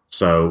now.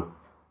 So,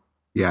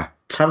 yeah,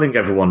 telling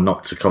everyone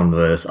not to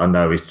converse, I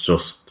know, is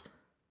just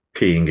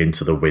peeing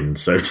into the wind.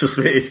 So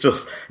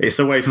it's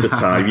a waste of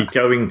time. You're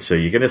going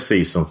to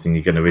see something,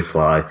 you're going to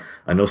reply,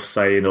 and us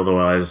saying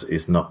otherwise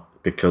is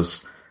not,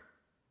 because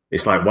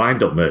it's like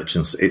wind-up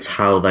merchants. It's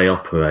how they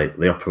operate.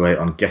 They operate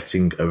on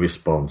getting a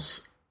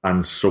response,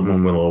 and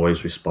someone will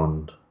always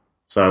respond.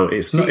 So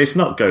it's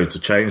not going to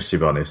change, to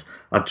be honest.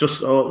 I'm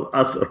just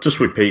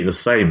repeating the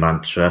same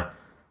mantra.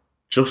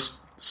 Just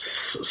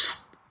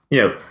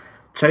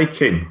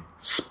taking a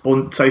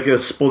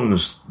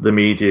sponge, the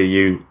media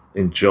you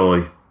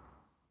enjoy,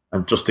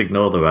 and just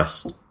ignore the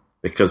rest.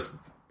 Because,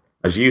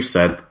 as you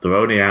said,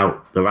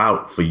 they're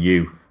out for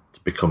you to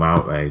become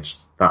outraged.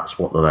 That's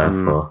what they're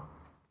there for.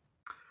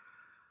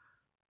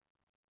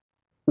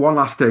 One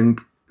last thing.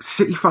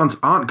 City fans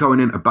aren't going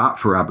into bat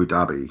for Abu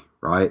Dhabi,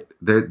 right?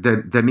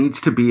 There needs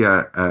to be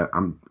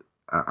I'm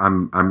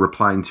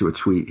replying to a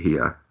tweet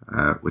here,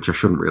 which I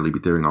shouldn't really be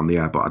doing on the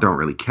air, but I don't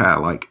really care.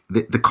 Like,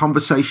 the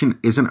conversation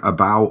isn't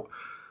about,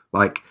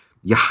 like,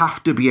 you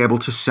have to be able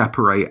to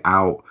separate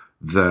out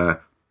the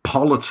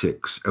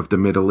politics of the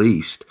Middle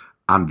East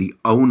and the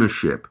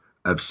ownership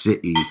of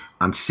City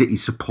and City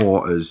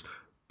supporters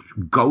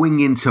going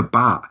into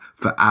bat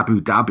for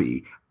Abu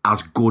Dhabi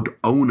as good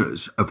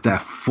owners of their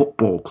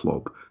football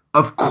club.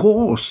 Of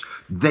course,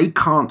 they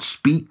can't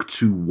speak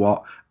to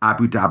what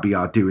Abu Dhabi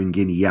are doing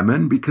in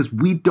Yemen because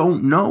we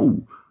don't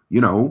know.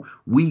 You know,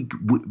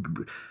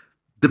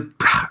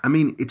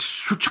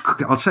 it's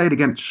I'll say it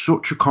again, it's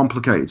such a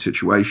complicated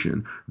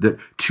situation that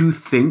to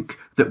think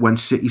that when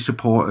City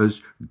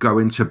supporters go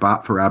into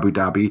bat for Abu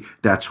Dhabi,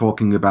 they're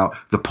talking about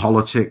the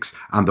politics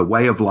and the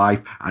way of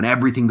life and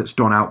everything that's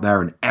done out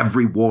there and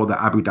every war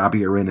that Abu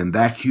Dhabi are in and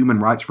their human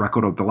rights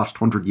record of the last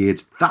 100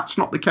 years. That's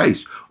not the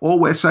case. All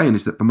we're saying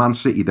is that for Man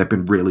City, they've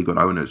been really good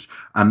owners.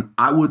 And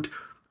I would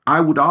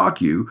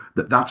argue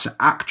that that's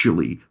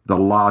actually the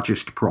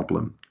largest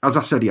problem. As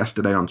I said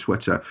yesterday on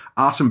Twitter,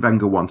 Arsene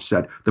Wenger once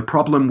said, the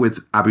problem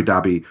with Abu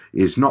Dhabi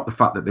is not the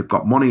fact that they've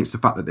got money, it's the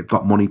fact that they've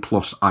got money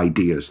plus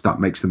ideas. That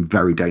makes them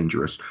very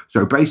dangerous.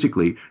 So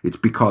basically, it's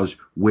because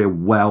we're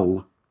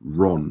well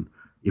run.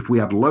 If we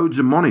had loads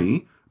of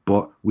money,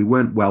 but we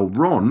weren't well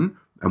run,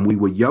 and we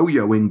were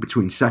yo-yoing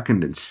between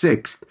second and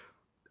sixth,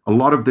 a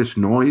lot of this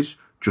noise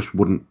just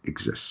wouldn't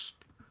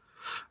exist.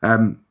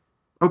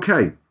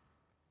 Okay.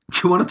 Do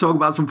you want to talk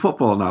about some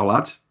football now,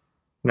 lads?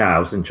 No, I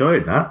was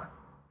enjoying that.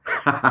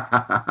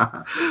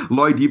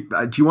 Lloyd,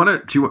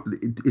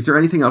 is there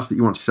anything else that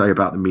you want to say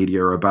about the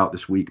media or about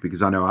this week?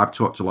 Because I know I've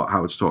talked a lot,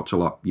 Howard's talked a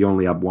lot. You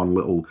only had one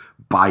little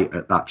bite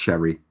at that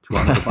cherry. Do you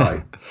want another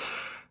bite?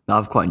 No,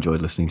 I've quite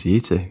enjoyed listening to you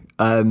two.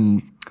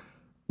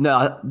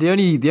 No, the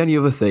only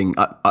other thing,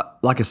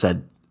 like I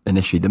said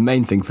initially, the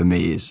main thing for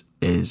me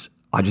is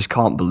I just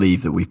can't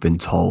believe that we've been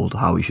told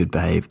how we should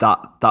behave.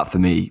 That for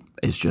me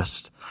is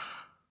just,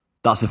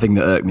 that's the thing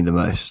that irked me the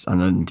most.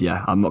 And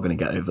yeah, I'm not going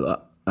to get over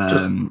that.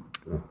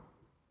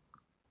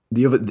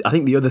 I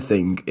think the other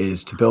thing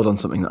is to build on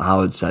something that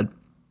Howard said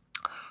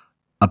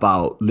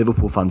about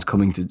Liverpool fans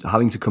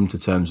having to come to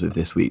terms with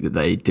this week that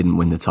they didn't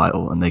win the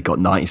title and they got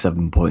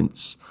 97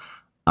 points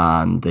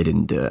and they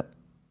didn't do it.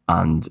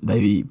 And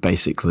they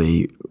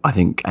basically, I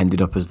think,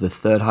 ended up as the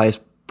third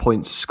highest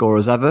points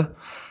scorers ever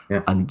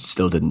and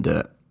still didn't do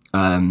it.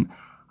 And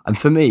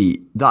for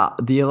me,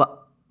 the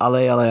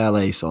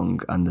LA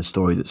song and the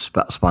story that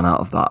spun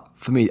out of that,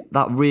 for me,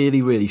 that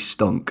really, really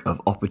stunk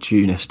of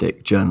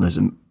opportunistic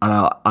journalism.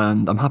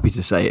 And I'm happy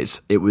to say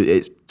it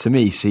to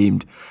me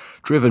seemed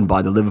driven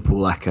by the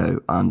Liverpool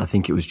Echo, and I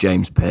think it was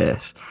James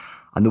Pearce.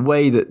 And the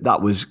way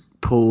that was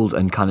pulled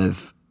and kind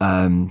of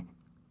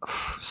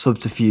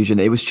subterfuge,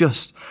 and it was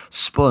just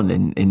spun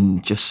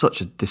in just such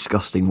a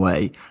disgusting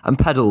way and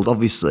peddled,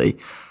 obviously,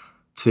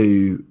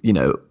 to, you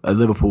know, a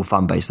Liverpool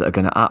fan base that are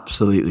going to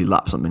absolutely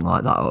lap something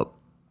like that up.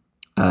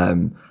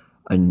 And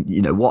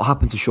you know what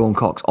happened to Sean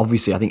Cox?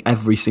 Obviously, I think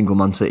every single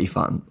Man City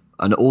fan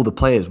and all the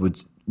players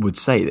would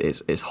say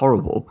that it's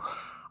horrible.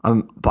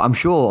 But I'm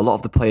sure a lot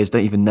of the players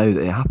don't even know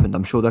that it happened.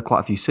 I'm sure there are quite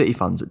a few City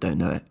fans that don't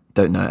know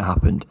it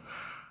happened.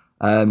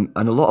 And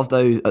a lot of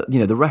those,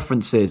 the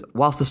references,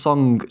 whilst the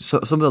song,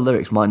 some of the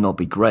lyrics might not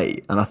be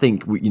great, and I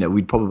think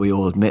we'd probably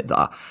all admit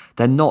that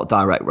they're not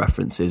direct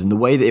references, and the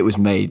way that it was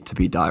made to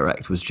be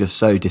direct was just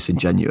so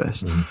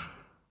disingenuous. Mm.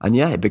 And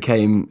yeah, it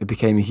became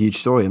a huge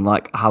story. And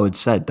like Howard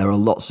said, there are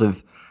lots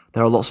of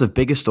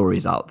bigger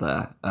stories out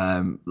there,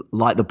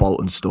 like the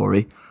Bolton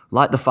story,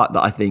 like the fact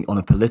that I think on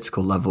a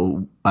political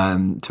level,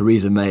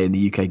 Theresa May and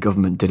the UK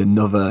government did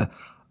another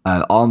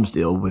arms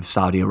deal with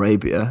Saudi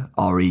Arabia,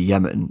 RE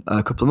Yemen,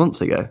 a couple of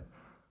months ago.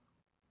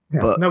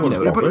 Yeah, but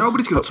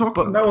nobody's going to talk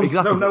about it.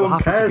 No one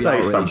cares,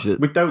 Ahsan.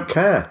 We don't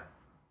care.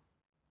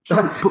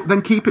 But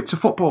then keep it to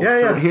football.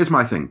 Yeah. So here's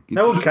my thing.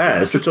 No one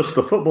cares. It's just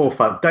the football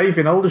fan. Dave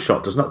in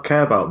Aldershot does not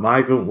care about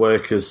migrant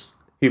workers'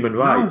 human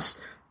rights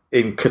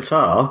in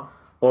Qatar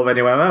or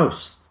anywhere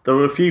else. There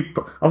are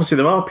obviously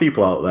there are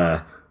people out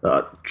there that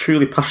are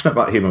truly passionate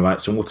about human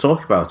rights and will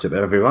talk about it. They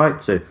have every right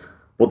to.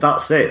 But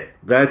that's it.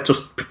 They're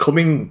just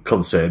becoming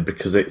concerned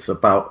because it's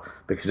something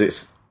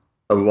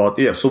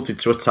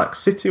to attack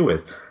City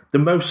with. The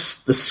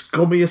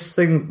scummiest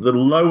thing, the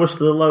lowest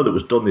of the low that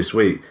was done this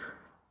week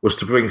was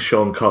to bring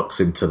Sean Cox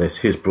into this,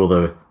 his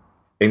brother,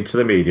 into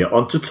the media,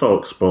 onto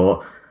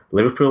TalkSport,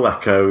 Liverpool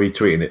Echo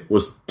retweeting it,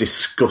 was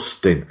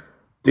disgusting.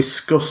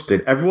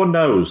 Disgusting. Everyone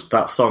knows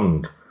that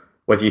song,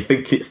 whether you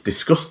think it's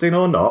disgusting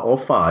or not, or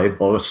fine,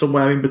 or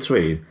somewhere in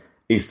between,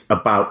 is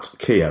about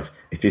Kiev.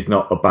 It is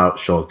not about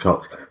Sean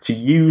Cox. To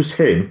use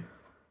him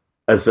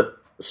as a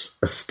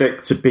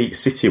stick to beat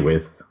City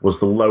with was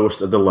the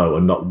lowest of the low,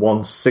 and not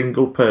one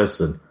single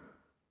person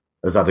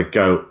has had a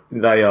go.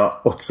 They are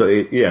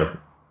utterly,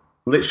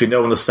 literally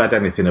no one has said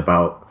anything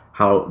about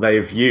how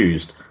they've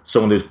used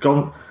someone who's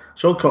gone.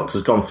 Sean Cox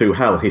has gone through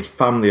hell. His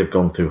family have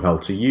gone through hell.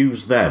 To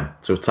use them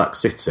to attack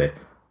City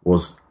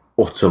was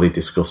utterly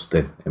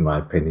disgusting, in my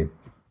opinion.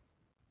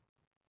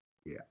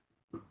 Yeah,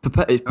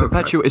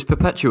 It's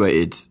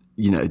perpetuated.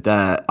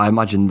 I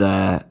imagine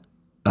their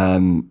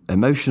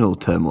emotional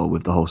turmoil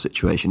with the whole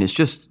situation. It's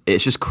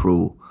just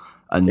cruel,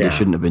 and it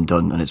shouldn't have been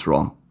done, and it's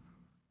wrong.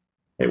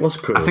 It was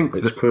cruel. I think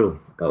it's cruel,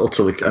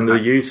 utterly, and they're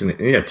using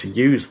it. To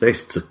use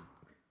this to.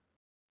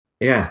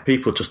 Yeah,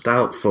 people just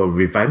out for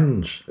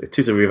revenge. It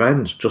is a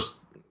revenge. Just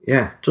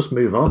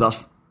move on.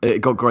 But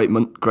it got great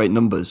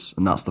numbers,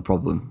 and that's the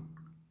problem.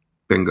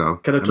 Bingo.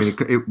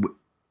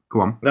 Go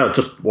on. No,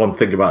 just one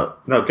thing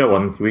about. No, go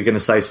on. We're going to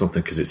say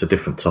something because it's a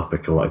different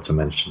topic I wanted to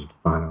mention.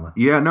 Finally.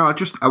 Yeah. No.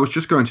 I was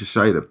just going to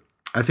say that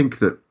I think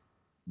that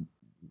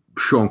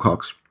Sean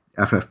Cox,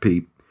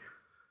 FFP,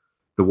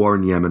 the war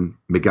in Yemen,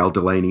 Miguel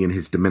Delaney and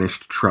his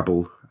diminished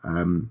treble.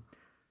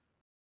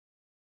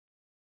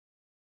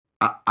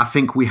 I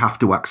think we have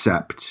to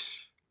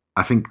accept,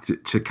 I think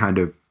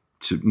to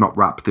not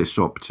wrap this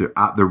up,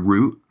 at the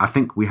root, I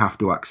think we have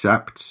to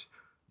accept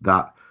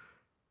that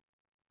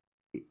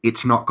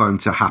it's not going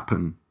to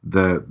happen.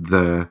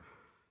 The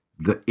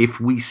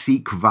if we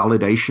seek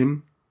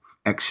validation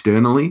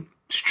externally,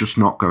 it's just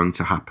not going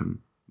to happen.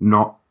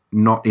 Not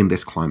in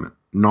this climate,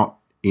 not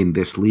in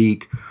this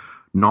league,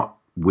 not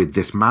with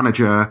this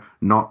manager,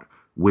 not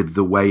with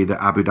the way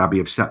that Abu Dhabi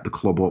have set the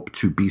club up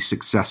to be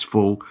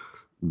successful.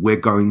 We're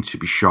going to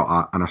be shot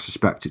at, and I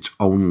suspect it's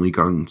only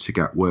going to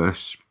get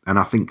worse. And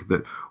I think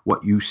that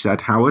what you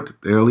said, Howard,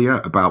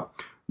 earlier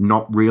about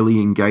not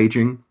really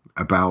engaging,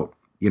 about,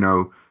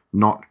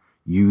 not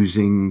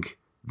using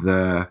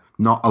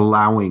not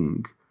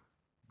allowing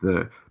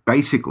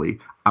basically,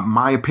 in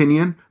my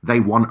opinion, they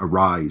want a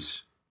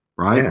rise,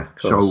 right? Yeah,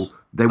 so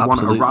they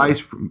want a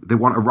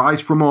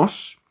rise from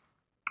us,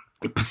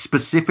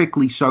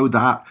 specifically so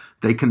that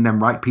they can then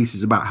write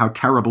pieces about how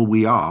terrible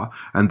we are.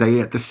 And they,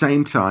 at the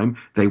same time,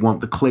 they want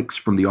the clicks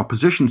from the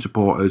opposition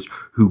supporters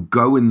who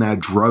go in their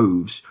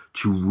droves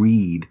to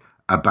read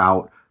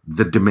about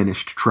the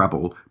diminished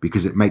treble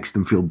because it makes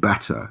them feel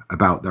better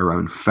about their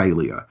own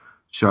failure.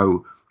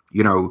 So,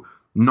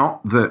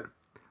 not that,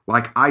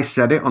 like I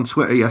said it on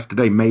Twitter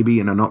yesterday, maybe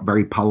in a not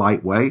very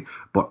polite way,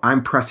 but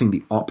I'm pressing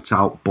the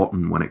opt-out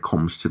button when it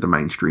comes to the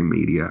mainstream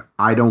media.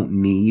 I don't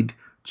need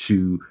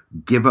to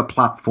give a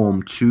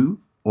platform to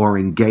or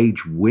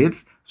engage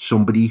with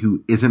somebody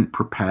who isn't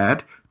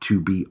prepared to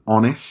be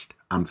honest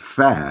and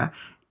fair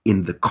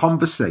in the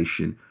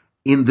conversation,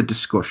 in the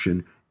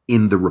discussion,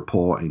 in the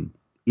reporting.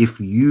 If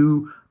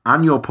you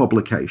and your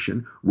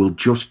publication will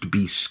just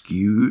be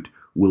skewed,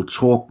 will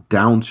talk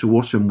down to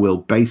us, and will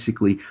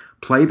basically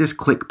play this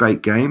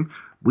clickbait game,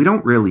 we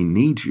don't really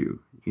need you.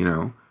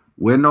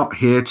 We're not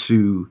here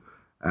to,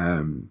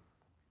 I'm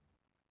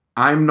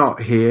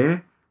not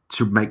here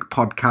to make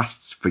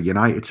podcasts for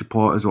United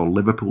supporters or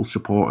Liverpool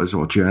supporters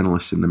or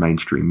journalists in the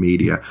mainstream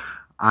media.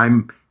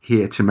 I'm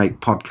here to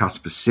make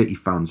podcasts for City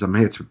fans. I'm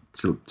here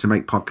to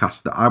make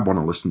podcasts that I want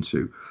to listen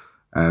to.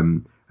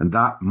 And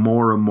that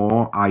more and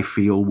more, I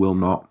feel, will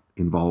not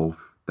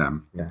involve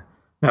them. Yeah.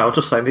 No, I was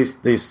just saying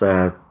these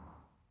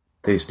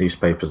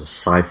newspapers are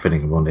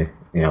siphoning money,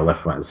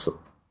 left, right,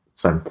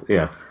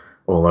 centre,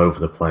 all over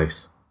the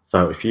place.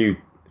 So if you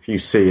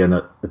see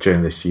a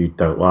journalist you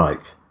don't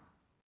like,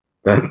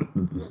 then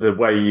the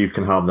way you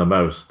can harm them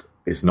most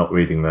is not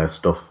reading their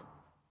stuff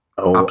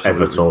or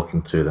Absolutely. ever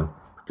talking to them,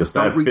 because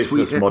their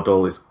business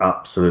model is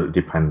absolutely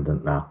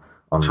dependent now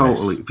on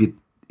totally. this.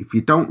 If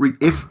you don't read,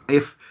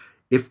 if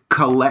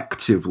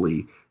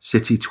collectively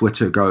City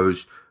Twitter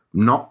goes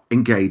not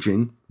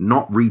engaging,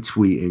 not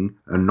retweeting,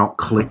 and not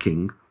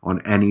clicking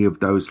on any of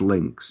those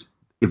links,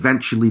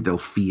 eventually they'll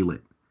feel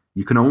it.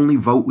 You can only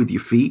vote with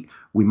your feet.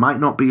 We might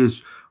not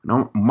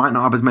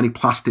have as many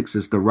plastics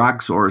as the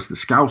Rags or as the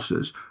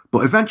Scousers,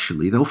 but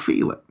eventually they'll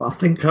feel it. I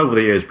think over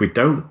the years we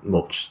don't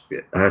much.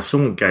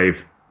 Someone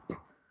gave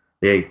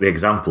the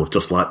example of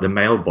just like the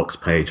mailbox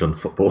page on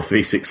Football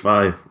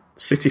 365.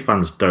 City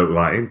fans don't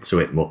write into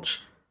it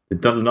much.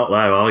 They're not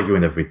there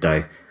arguing every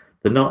day.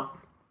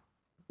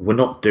 We're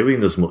not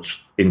doing as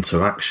much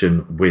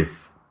interaction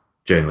with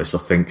journalists, I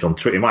think, on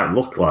Twitter. It might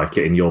look like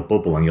it in your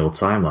bubble and your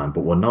timeline,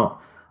 but we're not.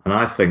 And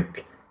I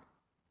think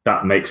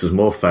that makes us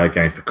more fair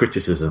game for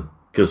criticism,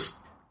 because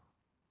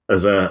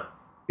as a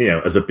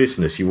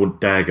business, you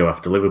wouldn't dare go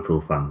after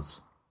Liverpool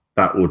fans.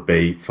 That would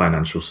be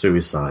financial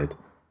suicide.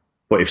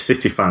 But if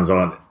City fans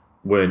weren't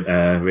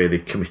really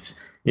committed,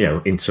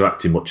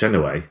 interacting much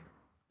anyway,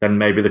 then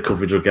maybe the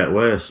coverage will get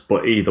worse.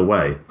 But either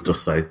way,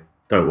 just say,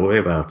 don't worry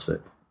about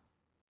it.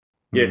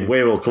 Yeah,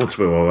 we're all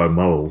comfortable with our own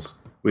morals.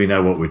 We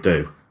know what we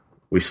do.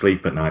 We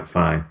sleep at night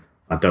fine.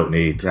 I don't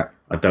need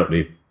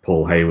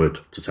Paul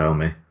Hayward to tell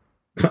me.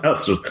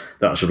 That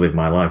I should live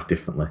my life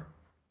differently.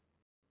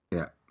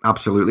 Yeah,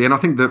 absolutely. And I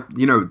think that,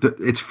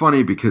 it's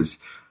funny because,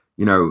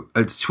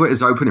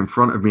 Twitter's open in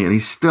front of me and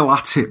he's still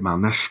at it,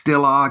 man. They're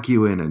still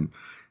arguing and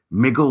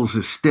Miggles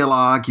is still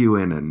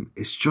arguing, and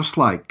it's just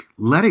like,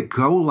 let it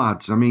go,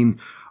 lads. I mean,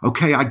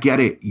 okay, I get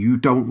it. You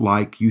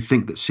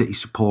think that City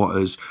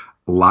supporters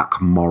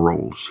lack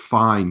morals.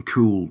 Fine,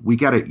 cool. We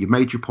get it. You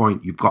made your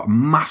point. You've got a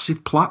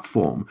massive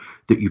platform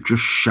that you've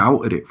just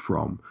shouted it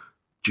from.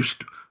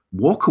 Just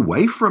walk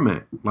away from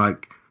it.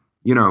 Like,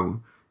 you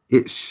know,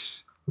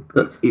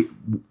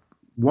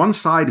 one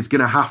side is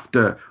going to have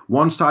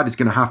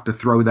to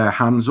throw their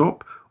hands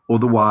up.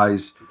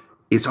 Otherwise,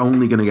 it's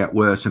only going to get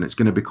worse, and it's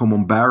going to become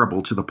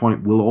unbearable to the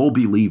point we'll all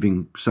be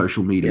leaving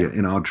social media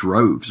in our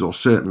droves, or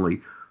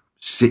certainly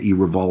City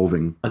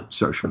revolving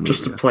social media.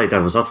 Just to play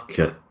devil's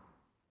advocate,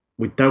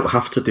 we don't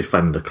have to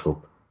defend a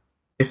club.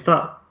 If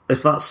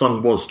that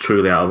song was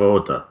truly out of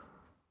order,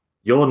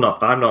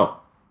 I'm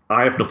not.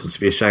 I have nothing to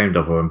be ashamed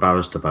of or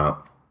embarrassed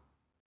about.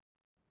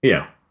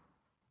 Yeah,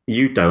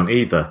 you don't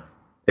either.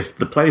 If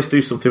the players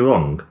do something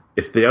wrong,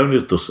 if the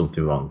owners do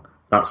something wrong,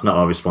 that's not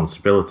our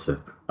responsibility.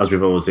 As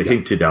we've always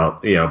hinted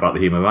out, about the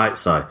human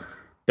rights side.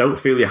 Don't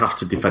feel you have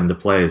to defend the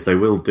players. They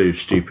will do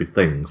stupid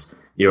things.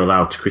 You're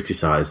allowed to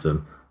criticise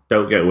them.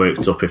 Don't get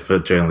worked up if a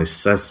journalist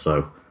says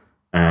so.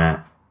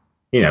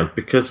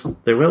 Because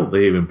they will,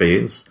 they're human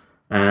beings.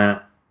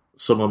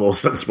 Some are more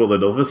sensible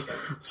than others.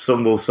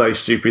 Some will say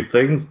stupid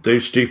things,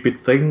 do stupid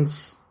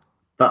things.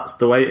 That's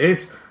the way it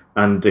is.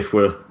 And if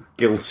we're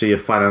guilty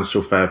of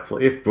financial fair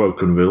play, if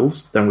broken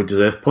rules, then we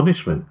deserve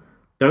punishment.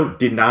 Don't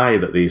deny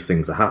that these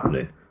things are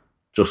happening.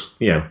 Just,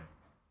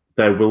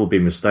 there will be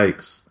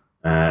mistakes.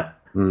 But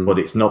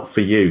it's not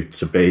for you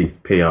to be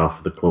PR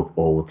for the club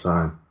all the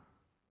time.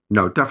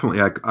 No,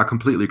 definitely. I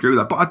completely agree with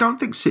that. But I don't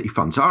think City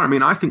fans are. I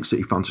mean, I think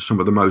City fans are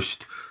some of the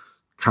most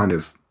kind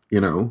of,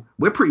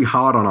 we're pretty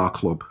hard on our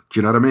club. Do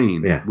you know what I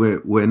mean? Yeah.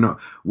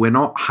 We're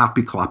not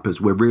happy clappers.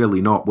 We're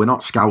really not. We're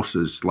not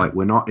scousers. Like,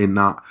 we're not in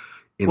that.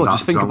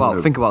 Just think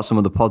about some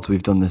of the pods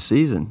we've done this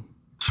season.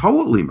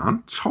 Totally,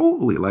 man.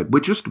 Totally. Like,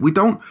 we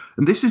don't.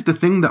 And this is the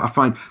thing that I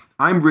find.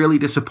 I'm really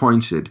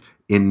disappointed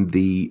in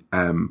the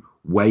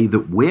way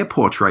that we're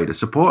portrayed as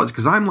supporters,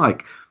 because I'm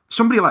like,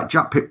 somebody like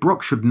Jack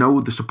Pitt-Brooks should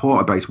know the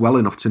supporter base well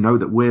enough to know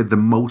that we're the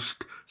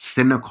most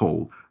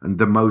cynical and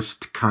the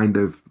most kind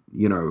of,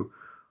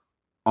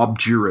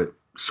 obdurate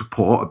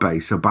supporter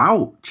base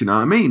about. Do you know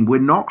what I mean? We're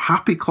not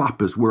happy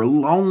clappers. We're a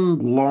long,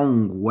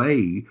 long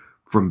way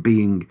from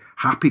being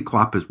happy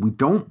clappers. We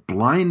don't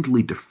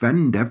blindly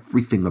defend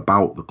everything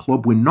about the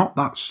club. We're not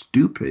that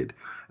stupid.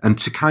 And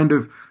to kind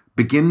of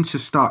begin to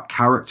start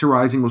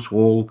characterizing us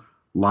all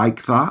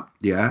like that,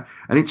 yeah.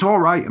 And it's all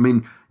right. I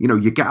mean,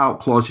 you get out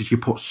clauses, you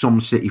put some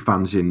City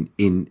fans in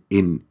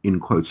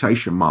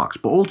quotation marks,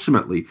 but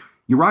ultimately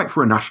you write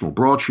for a national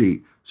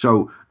broadsheet.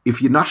 So if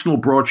your national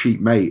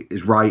broadsheet mate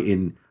is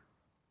writing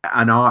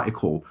an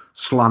article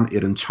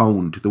slanted and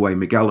toned the way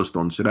Miguel has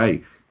done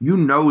today,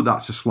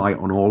 that's a slight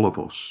on all of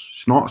us.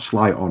 It's not a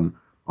slight on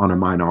a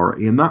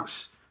minority, and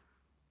that's,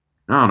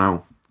 I don't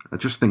know. I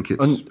just think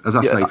it's, as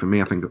I say, for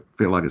me, I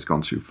feel like it's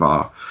gone too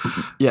far.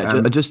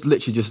 Yeah, just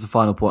the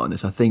final point on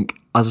this. I think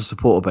as a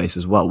supporter base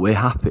as well, we're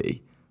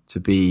happy to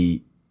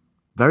be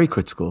very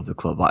critical of the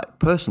club. Like,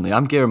 personally,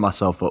 I'm gearing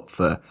myself up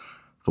for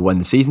when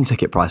the season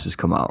ticket prices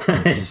come out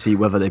to see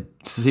whether they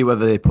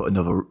put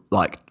another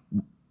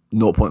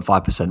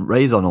 0.5%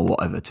 raise on, or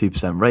whatever,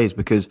 2% raise,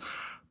 because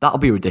that'll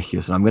be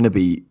ridiculous, and I'm going to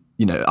be,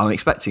 I'm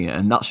expecting it,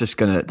 and that's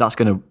going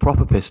to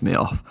proper piss me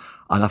off.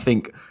 And I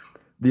think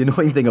the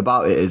annoying thing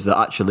about it is that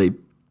actually,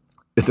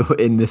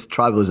 in this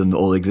tribalism that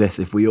all exists,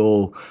 if we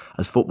all,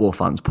 as football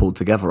fans, pulled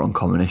together on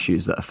common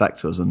issues that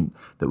affect us and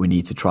that we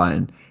need to try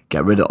and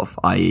get rid of,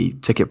 i.e.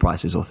 ticket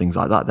prices or things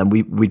like that, then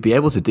we'd be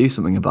able to do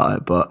something about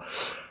it. But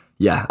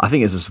yeah, I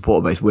think as a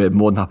supporter base, we're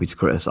more than happy to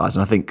criticise.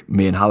 And I think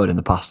me and Howard in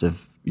the past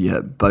have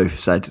both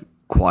said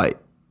quite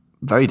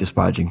very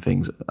disparaging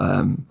things,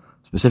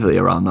 specifically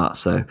around that.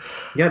 So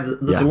yeah,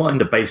 there's a lot in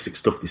the basic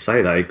stuff they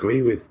say that I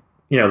agree with.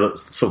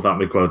 That's something that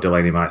Miguel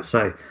Delaney might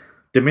say.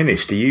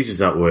 Diminished, he uses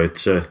that word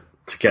to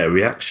get a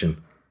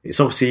reaction. It's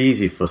obviously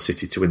easier for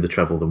City to win the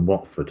treble than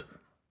Watford,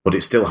 but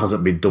it still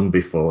hasn't been done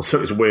before,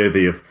 so it's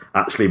worthy of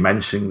actually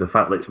mentioning the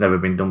fact that it's never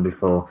been done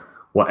before,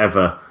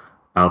 whatever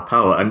our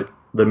power. And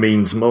there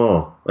means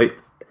more.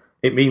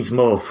 It means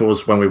more for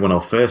us when we won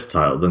our first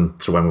title than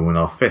to when we won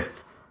our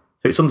fifth.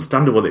 So it's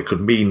understandable that it could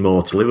mean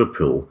more to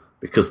Liverpool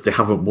because they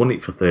haven't won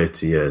it for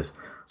 30 years.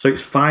 So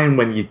it's fine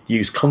when you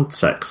use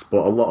context,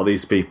 but a lot of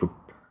these people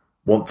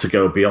want to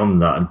go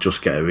beyond that and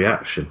just get a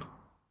reaction.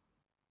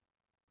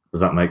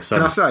 Does that make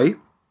sense? Can I say,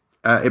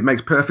 it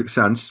makes perfect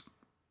sense.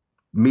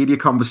 Media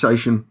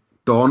conversation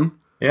done.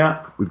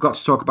 Yeah. We've got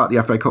to talk about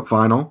the FA Cup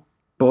final,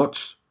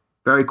 but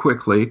very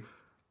quickly,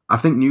 I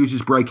think news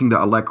is breaking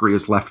that Allegri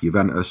has left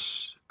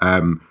Juventus.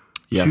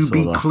 To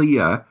be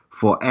clear,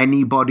 for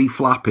anybody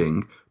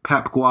flapping,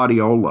 Pep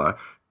Guardiola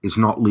is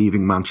not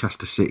leaving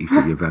Manchester City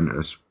for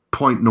Juventus.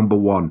 Point number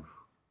one.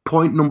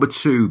 Point number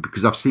two,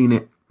 because I've seen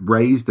it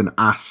raised and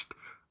asked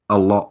a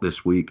lot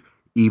this week,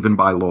 even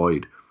by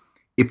Lloyd.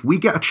 If we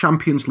get a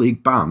Champions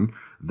League ban,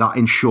 that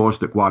ensures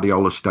that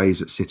Guardiola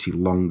stays at City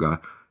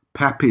longer.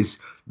 Pep is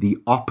the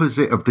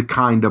opposite of the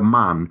kind of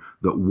man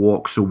that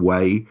walks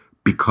away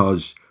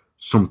because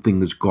something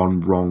has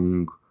gone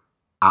wrong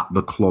at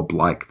the club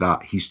like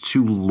that. He's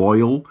too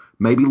loyal,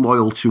 maybe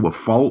loyal to a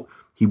fault.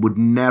 He would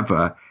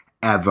never,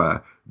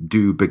 ever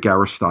do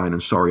Begiristain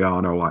and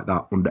Soriano like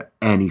that under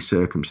any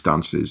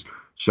circumstances.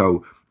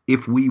 So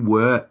if we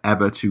were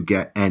ever to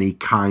get any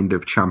kind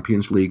of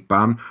Champions League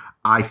ban,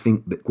 I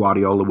think that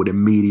Guardiola would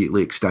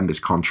immediately extend his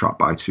contract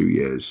by 2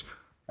 years.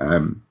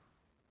 I'm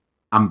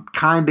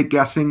kind of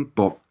guessing,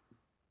 but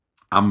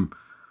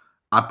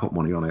I'd put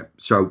money on it.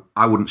 So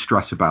I wouldn't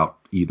stress about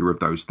either of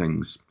those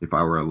things if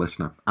I were a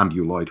listener. And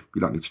you, Lloyd, you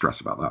don't need to stress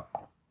about that.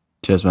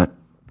 Cheers, mate.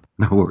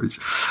 No worries.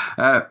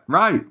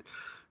 Right.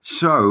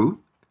 So,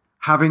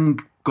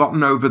 having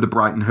gotten over the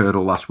Brighton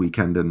hurdle last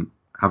weekend and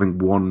having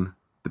won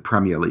the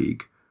Premier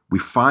League, we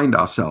find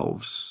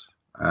ourselves,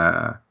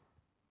 FA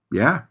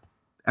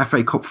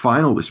Cup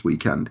final this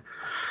weekend.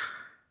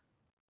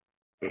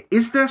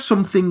 Is there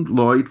something,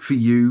 Lloyd, for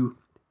you?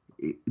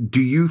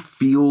 Do you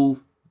feel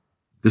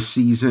the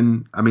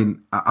season? I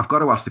mean, I've got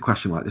to ask the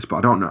question like this, but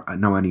I don't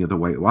know any other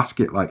way to ask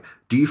it. Like,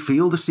 do you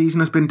feel the season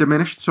has been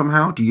diminished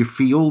somehow? Do you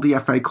feel the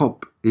FA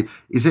Cup?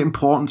 Is it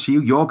important to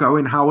you? You're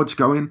going, Howard's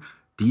going.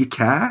 Do you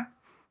care?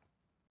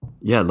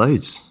 Yeah,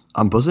 loads.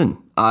 I'm buzzing.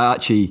 I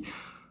actually,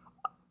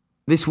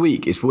 this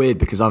week it's weird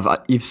because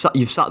you've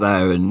sat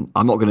there, and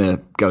I'm not going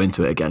to go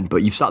into it again,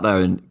 but you've sat there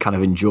and kind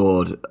of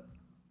endured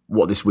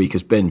what this week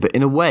has been. But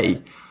in a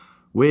way,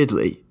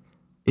 weirdly,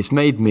 it's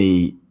made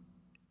me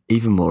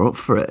even more up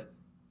for it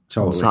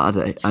on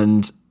Saturday.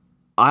 And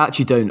I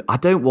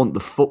don't want the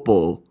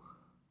football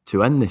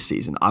to end this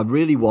season. I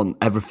really want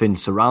everything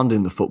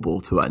surrounding the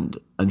football to end.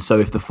 And so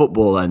if the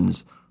football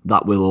ends,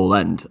 that will all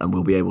end, and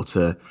we'll be able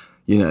to,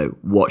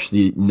 watch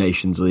the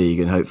Nations League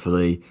and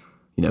hopefully,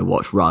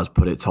 watch Raz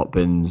put it top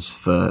bins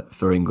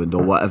for England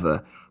or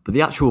whatever. But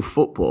the actual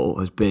football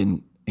has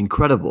been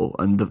incredible,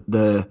 and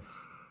the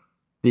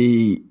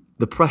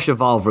pressure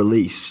valve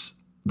release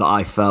that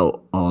I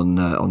felt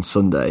on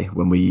Sunday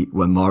when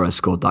Mahrez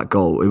scored that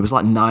goal, it was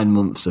like 9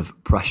 months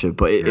of pressure,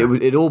 but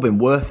it'd all been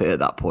worth it at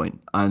that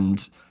point.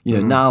 And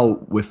now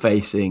we're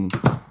facing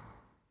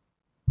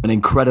an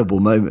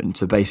incredible moment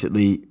to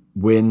basically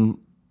win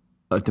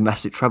a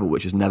domestic treble,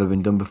 which has never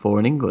been done before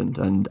in England.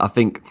 And I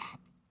think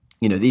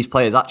these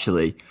players,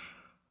 actually,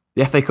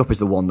 the FA Cup is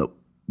the one that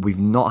we've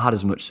not had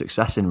as much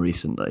success in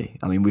recently.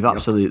 I mean, we've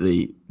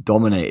absolutely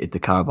dominated the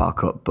Carabao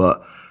Cup,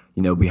 but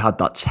we had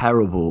that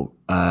terrible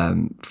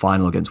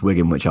final against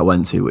Wigan, which I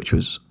went to, which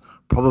was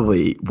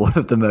probably one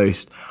of the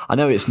most, I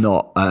know it's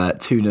not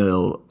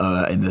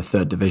 2-0 in the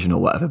third division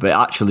or whatever, but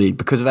actually,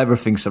 because of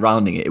everything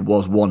surrounding it, it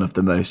was one of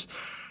the most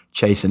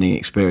chastening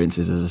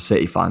experiences as a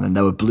City fan. And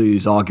there were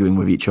Blues arguing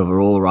with each other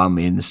all around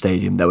me in the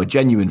stadium. There were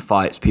genuine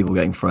fights, people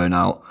getting thrown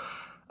out.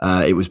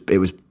 It was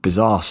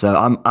bizarre. So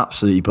I'm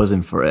absolutely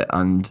buzzing for it.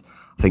 And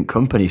I think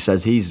Company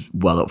says he's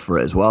well up for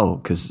it as well,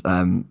 because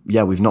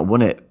we've not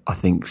won it, I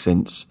think,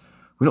 since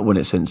 11.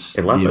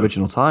 The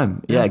original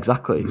time. Yeah,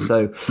 exactly.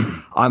 So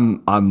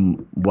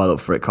I'm well up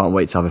for it. Can't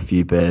wait to have a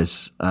few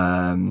beers.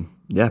 Bring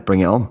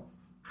it on.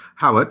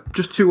 Howard,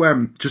 just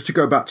to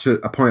go back to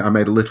a point I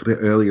made a little bit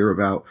earlier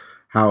about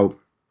how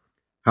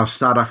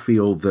sad I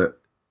feel that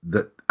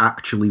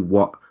actually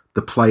what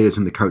the players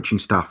and the coaching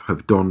staff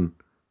have done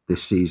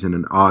this season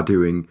and are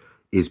doing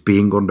is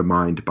being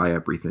undermined by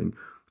everything.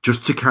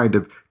 Just to kind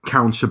of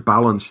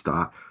counterbalance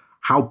that,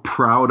 how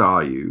proud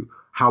are you?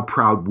 How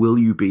proud will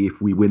you be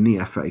if we win the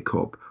FA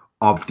Cup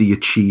of the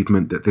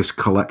achievement that this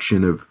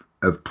collection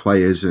of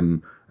players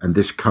and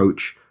this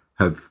coach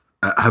have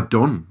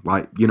done?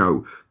 Like,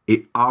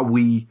 are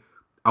we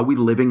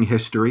living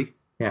history?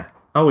 Yeah.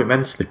 Oh,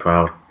 immensely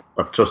proud.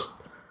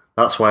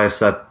 That's why I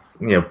said,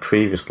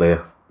 previously,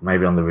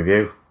 maybe on the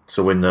review,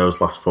 to win those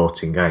last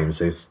 14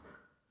 games is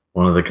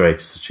one of the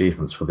greatest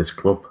achievements for this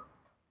club.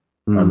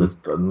 And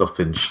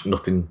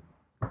nothing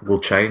will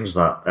change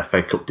that.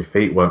 FA Cup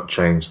defeat won't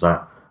change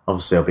that.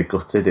 Obviously, I'll be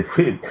gutted if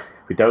we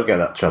don't get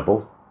that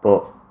treble.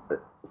 But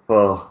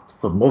for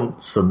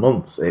months and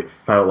months, it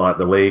felt like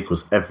the league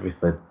was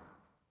everything.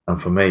 And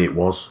for me, it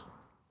was.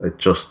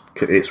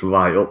 It's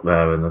right up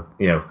there. And,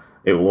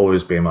 it will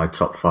always be in my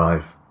top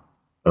 5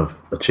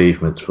 of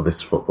achievements for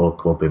this football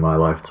club in my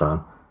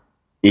lifetime.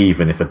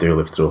 Even if I do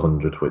live to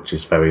 100, which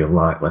is very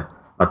unlikely.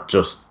 And,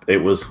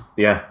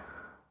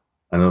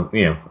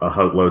 I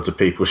hope loads of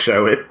people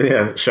show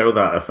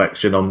that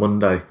affection on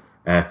Monday.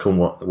 Come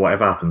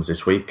whatever happens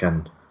this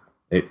weekend.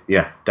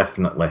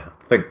 Definitely. I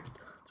think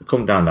to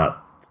come down that,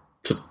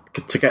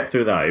 to get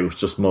through that, it was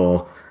just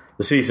more,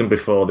 the season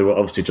before, they were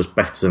obviously just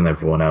better than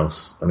everyone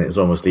else, and it was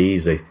almost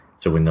easy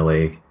to win the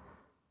league.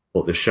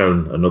 But they've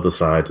shown another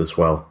side as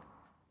well.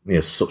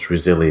 Such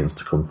resilience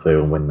to come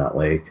through and win that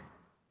league.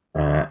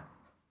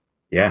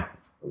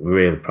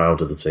 Really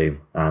proud of the team.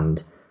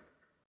 And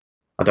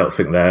I don't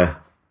think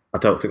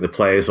the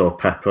players or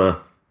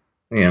Pepper,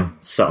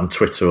 sat on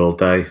Twitter all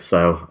day.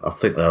 So I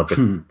think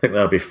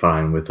they'll be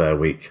fine with their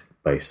week,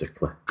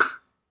 basically.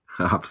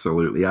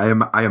 Absolutely. I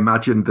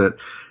imagine that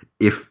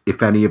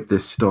if any of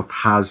this stuff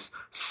has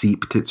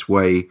seeped its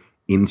way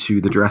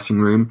into the dressing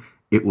room,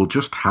 it will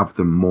just have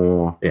them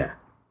more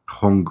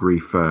hungry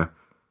for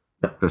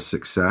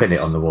success. Pin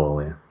it on the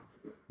wall, yeah.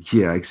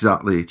 Yeah,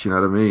 exactly. Do you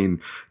know what I mean?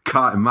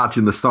 Can't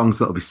imagine the songs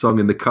that'll be sung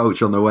in the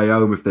coach on the way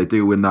home if they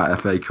do win that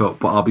FA Cup.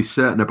 But I'll be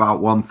certain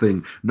about one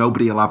thing: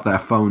 nobody will have their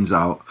phones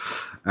out.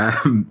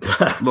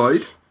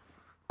 Lloyd,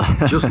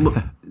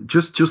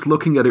 just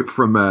looking at it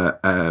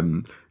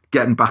from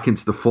getting back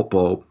into the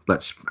football.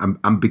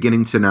 I'm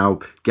beginning to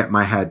now get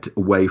my head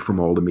away from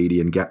all the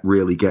media and get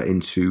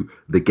into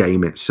the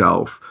game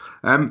itself.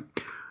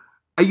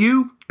 Are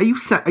you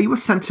a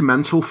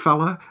sentimental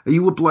fella? Are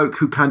you a bloke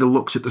who kind of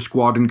looks at the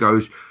squad and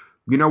goes,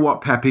 you know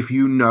what, Pep, if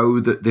you know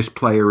that this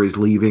player is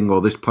leaving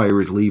or this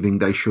player is leaving,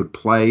 they should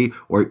play,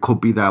 or it could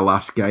be their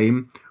last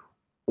game?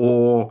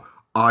 Or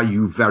are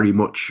you very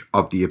much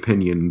of the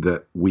opinion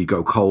that we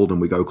go cold and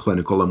we go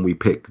clinical and we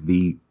pick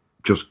if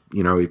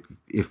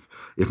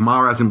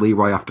Mahrez and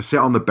Leroy have to sit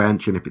on the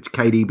bench, and if it's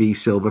KDB,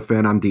 Silva,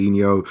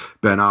 Fernandinho,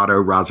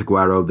 Bernardo,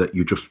 Razzaguero, that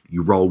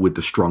you roll with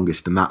the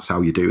strongest, and that's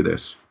how you do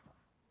this?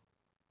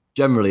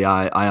 Generally,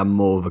 I am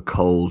more of a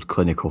cold,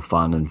 clinical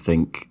fan and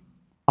think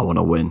I want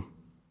to win,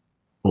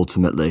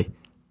 ultimately.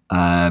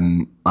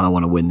 And I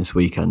want to win this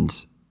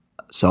weekend.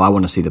 So I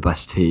want to see the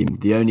best team.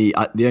 The only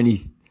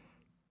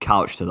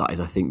couch to that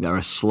is I think there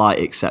are slight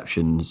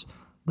exceptions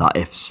that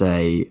if,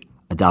 say,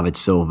 a David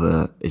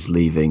Silva is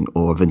leaving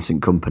or a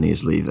Vincent Kompany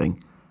is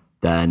leaving,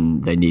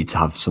 then they need to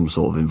have some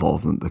sort of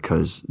involvement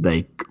because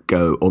they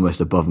go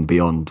almost above and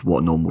beyond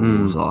what normal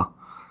rules are.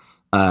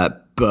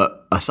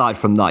 But aside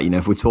from that,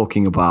 if we're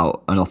talking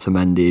about an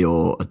Otamendi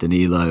or a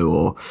Danilo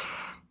or,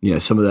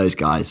 some of those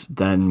guys,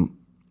 then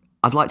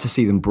I'd like to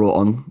see them brought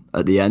on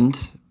at the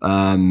end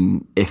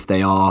if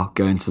they are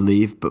going to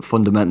leave. But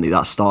fundamentally,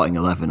 that starting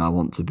 11, I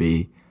want to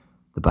be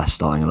the best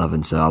starting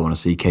 11. So I want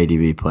to see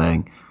KDB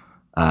playing.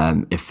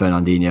 If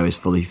Fernandinho is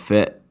fully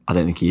fit, I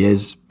don't think he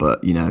is.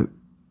 But,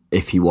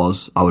 if he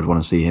was, I would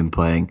want to see him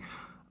playing.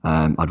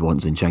 I'd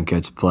want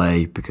Zinchenko to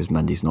play because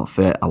Mendy's not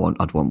fit.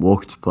 I'd want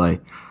Walker to play.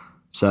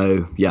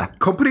 So, yeah.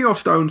 Kompany or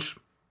Stones?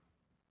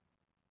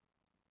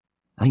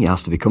 I think it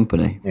has to be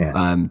Kompany.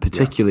 Yeah.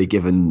 Particularly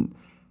given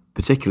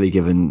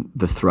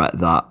the threat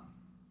that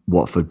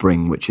Watford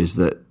bring, which is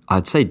that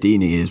I'd say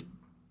Deeney is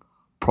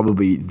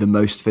probably the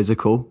most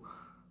physical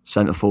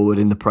centre forward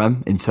in the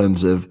Prem in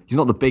terms of, he's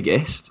not the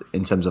biggest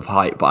in terms of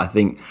height, but I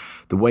think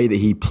the way that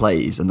he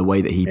plays and the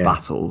way that he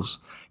battles,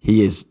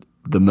 he is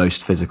the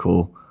most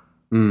physical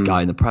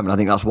guy in the Prem. And I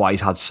think that's why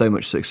he's had so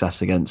much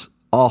success against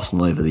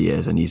Arsenal over the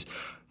years, and he's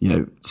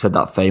said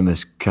that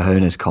famous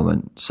cojones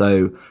comment.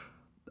 So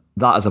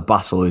that as a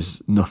battle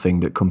is nothing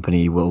that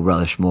Kompany will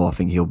relish more. I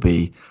think he'll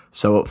be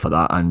so up for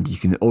that, and you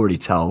can already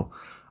tell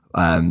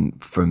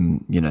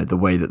from the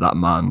way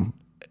that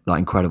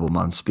incredible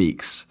man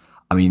speaks.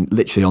 I mean,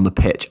 literally on the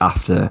pitch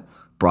after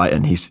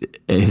Brighton, he's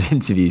in his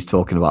interviews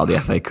talking about the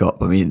FA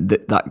Cup. I mean,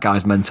 that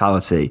guy's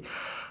mentality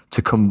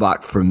to come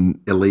back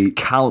from elite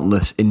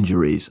countless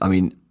injuries. I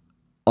mean,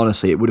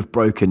 honestly, it would have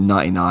broken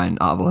 99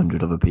 out of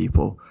 100 other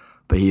people.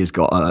 But he has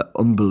got an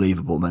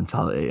unbelievable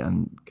mentality,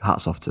 and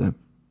hats off to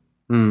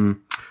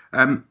him.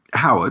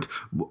 Howard,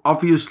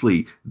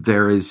 obviously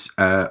there is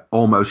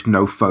almost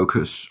no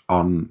focus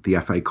on the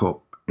FA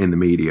Cup in the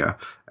media.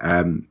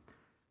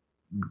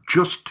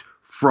 Just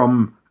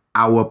from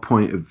our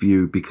point of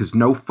view, because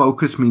no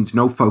focus means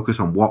no focus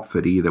on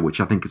Watford either, which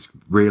I think is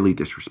really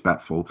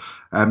disrespectful.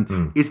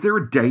 Is there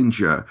a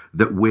danger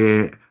that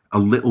we're a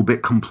little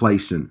bit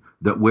complacent,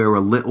 that we're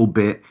a little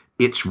bit,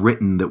 it's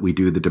written that we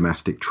do the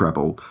domestic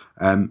treble?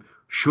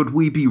 Should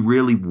we be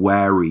really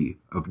wary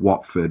of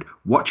Watford?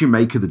 What do you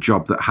make of the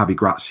job that Javi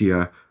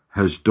Gracia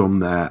has done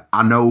there?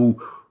 I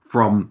know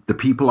from the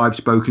people I've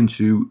spoken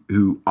to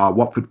who are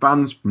Watford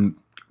fans, from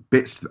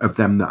bits of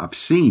them that I've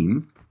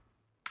seen,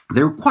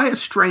 they're quite a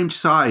strange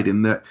side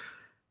in that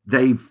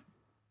they've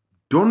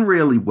done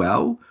really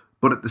well,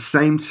 but at the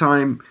same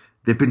time,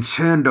 they've been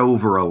turned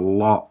over a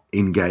lot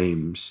in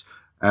games.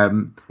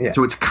 So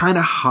it's kind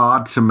of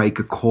hard to make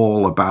a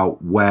call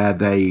about what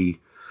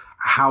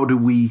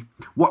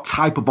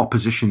type of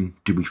opposition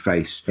do we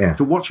face? Yeah.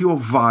 So what's your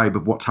vibe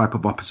of what type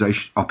of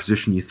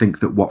opposition you think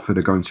that Watford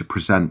are going to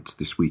present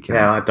this weekend?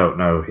 Yeah, I don't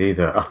know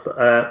either.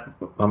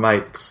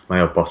 My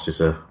old boss is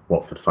a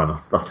Watford fan.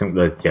 I think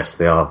that, yes,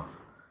 they are.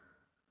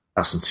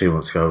 Ahsan 2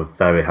 months ago,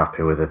 very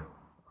happy with him.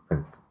 I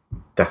think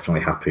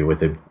definitely happy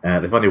with him.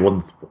 They've only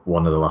won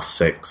one of the last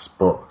 6,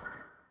 but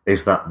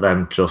is that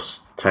them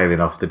just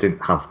tailing off? They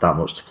didn't have that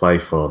much to play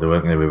for. They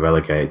weren't going to be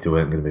relegated. They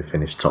weren't going to be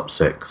finished top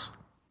 6.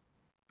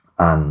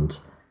 And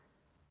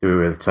do we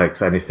really take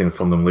anything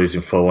from them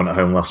losing 4-1 at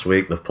home last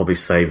week? They're probably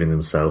saving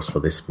themselves for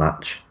this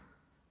match.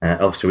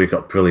 Obviously, we've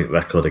got a brilliant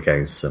record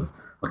against them.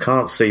 I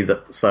can't see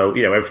that. So,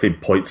 everything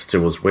points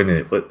to us winning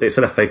it. But it's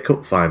an FA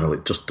Cup final.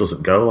 It just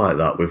doesn't go like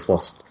that. We've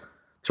lost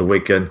to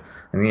Wigan.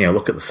 And,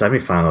 look at the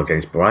semi-final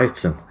against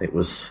Brighton. It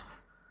was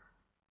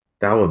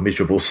dour,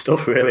 miserable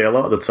stuff, really, a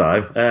lot of the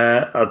time.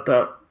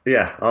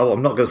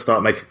 I'm not going to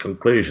start making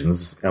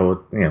conclusions. I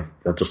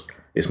just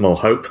it's more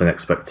hope than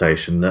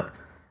expectation that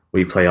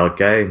we play our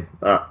game.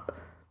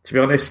 To be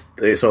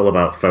honest, it's all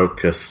about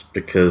focus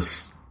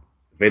because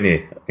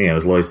Vinny,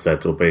 as Lloyd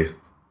said, will be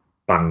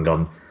bang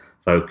on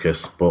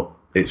focus. But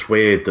it's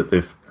weird that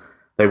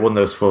they won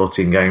those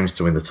 14 games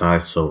to win the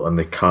title and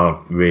they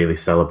can't really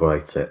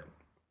celebrate it.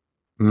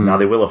 Now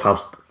they will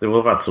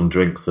have had some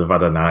drinks, they've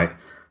had a night,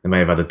 they may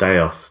have had a day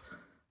off,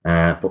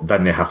 but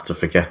then they have to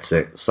forget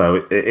it. So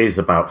it is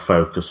about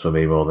focus for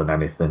me more than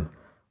anything.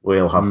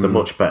 We'll have the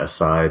much better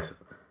side.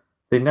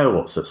 They know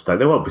what's at stake.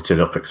 They won't be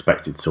turning up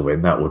expected to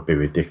win. That would be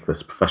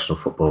ridiculous. Professional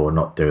football will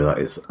not do that.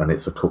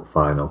 It's a cup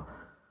final.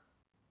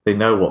 They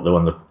know what they're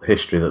on the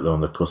history that they're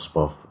on the cusp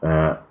of.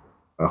 I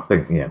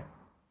think,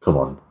 come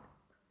on.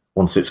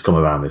 Once it's come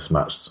around this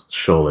match,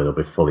 surely they'll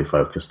be fully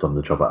focused on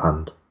the job at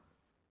hand.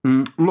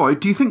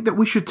 Lloyd, do you think that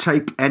we should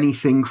take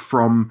anything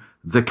from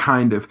the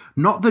kind of,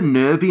 not the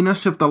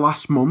nerviness of the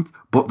last month,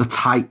 but the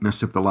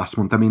tightness of the last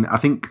month? I mean, I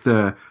think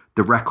the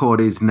record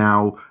is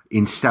now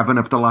in 7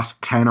 of the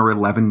last 10 or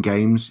 11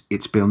 games,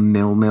 it's been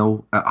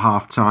 0-0 at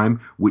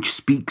half-time, which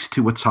speaks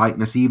to a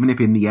tightness. Even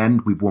if in the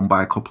end we've won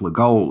by a couple of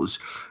goals,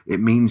 it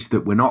means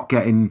that we're not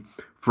getting,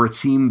 for a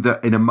team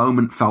that in a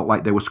moment felt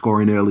like they were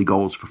scoring early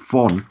goals for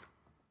fun,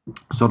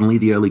 suddenly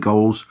the early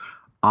goals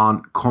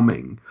aren't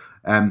coming.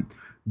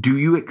 Do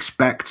you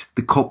expect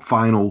the cup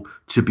final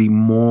to be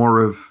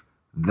more of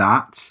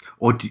that?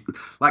 Or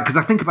because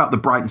I think about the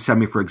Brighton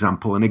semi, for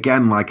example, and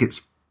again,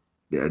 it's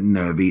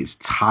nervy, it's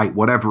tight,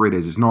 whatever it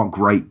is, it's not a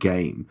great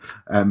game.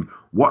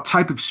 What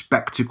type of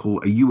spectacle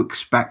are you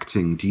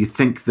expecting? Do you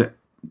think that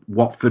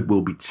Watford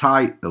will be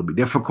tight, it'll be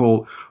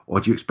difficult, or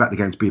do you expect the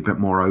game to be a bit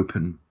more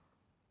open?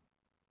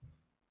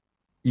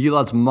 You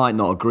lads might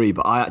not agree,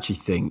 but I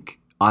think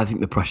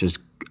the pressure's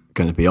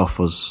going to be off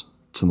us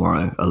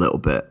tomorrow a little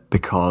bit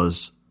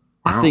because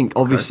I think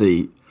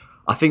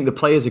the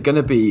players are going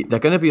to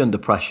be under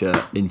pressure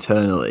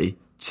internally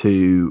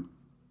to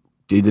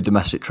do the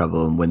domestic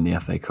treble and win the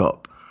FA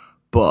Cup.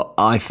 But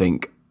I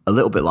think a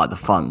little bit like the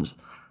fans,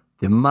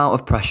 the amount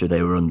of pressure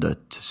they were under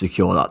to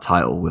secure that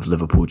title with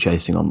Liverpool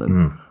chasing on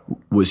them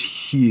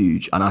was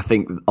huge, and I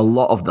think a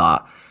lot of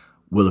that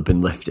will have been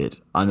lifted.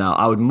 And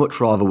I would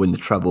much rather win the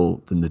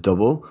treble than the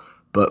double,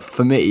 but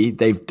for me,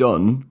 they've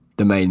done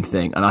the main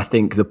thing. And I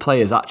think the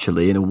players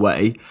actually, in a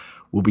way,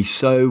 will be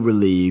so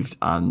relieved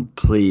and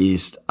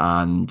pleased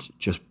and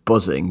just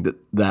buzzing that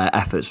their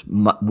efforts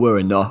were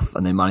enough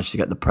and they managed to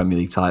get the Premier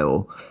League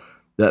title,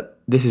 that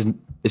this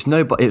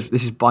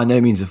is by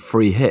no means a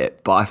free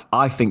hit, but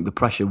I think the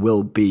pressure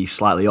will be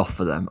slightly off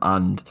for them.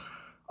 And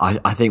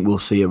I think we'll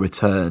see a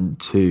return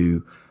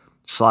to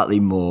slightly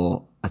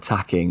more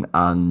attacking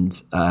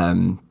and,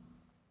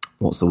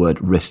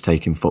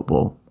 risk-taking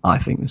football, I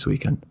think, this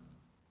weekend.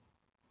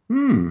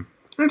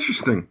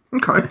 Interesting.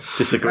 Okay.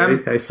 Disagree,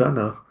 Ahsan,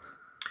 no?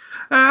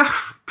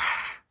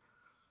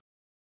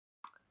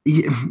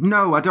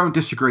 No, I don't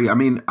disagree. I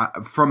mean,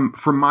 from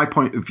my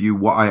point of view,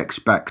 what I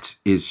expect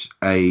is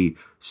a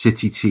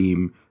City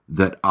team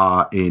that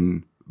are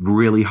in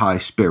really high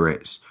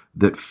spirits,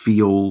 that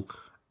feel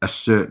a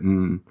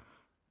certain,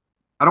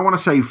 I don't want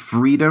to say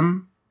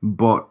freedom,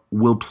 but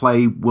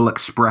will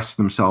express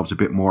themselves a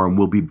bit more and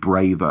will be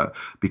braver.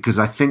 Because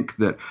I think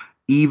that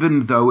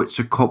even though it's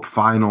a cup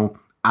final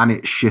and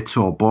it's shit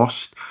or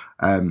bust,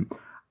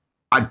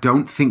 I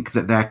don't think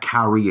that they're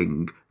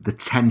carrying the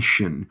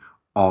tension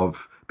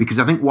of, because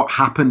I think what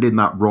happened in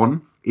that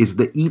run is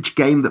that each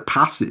game that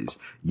passes,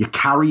 you're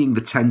carrying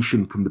the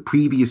tension from the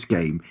previous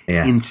game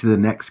into the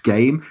next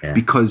game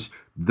because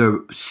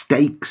the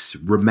stakes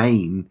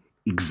remain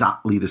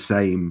exactly the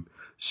same.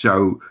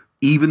 So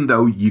even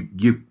though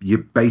you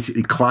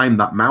basically climb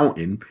that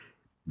mountain,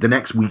 the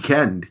next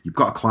weekend, you've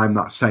got to climb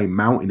that same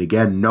mountain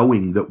again,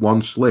 knowing that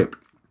one slip,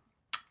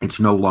 it's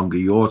no longer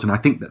yours. And I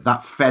think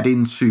that fed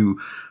into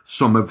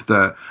some of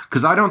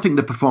because I don't think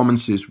the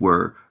performances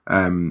were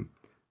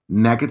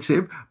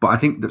negative, but I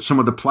think that some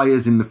of the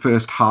players in the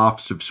first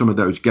halves of some of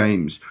those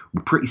games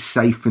were pretty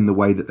safe in the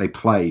way that they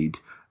played.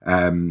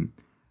 And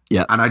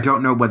I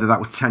don't know whether that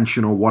was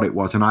tension or what it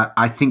was. And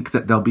I think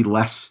that there'll be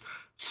less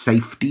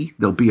safety.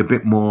 There'll be a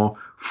bit more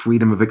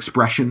freedom of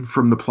expression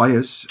from the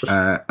players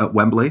at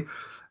Wembley,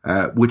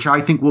 which I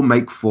think will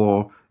make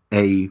for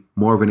a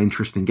more of an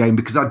interesting game,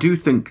 because I do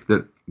think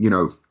that,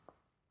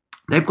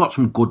 they've got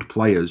some good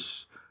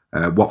players,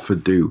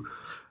 Watford do.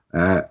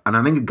 And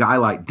I think a guy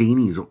like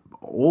Deeney is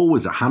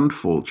always a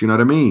handful. Do you know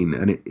what I mean?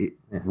 And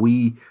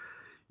you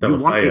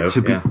want it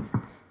to be,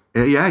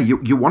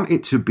 you want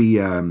it to be,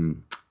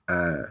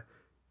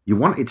 you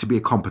want it to be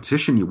a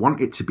competition. You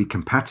want it to be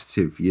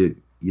competitive.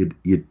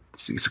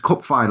 It's a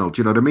cup final.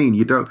 Do you know what I mean?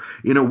 You don't,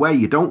 in a way,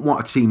 you don't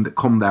want a team that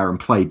come there and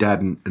play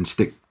dead and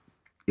stick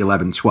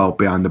 11, 12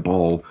 behind the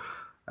ball.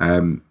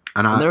 And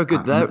they're a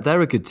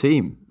good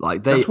team.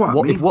 Like that's what I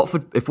mean.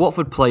 If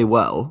Watford play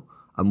well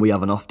and we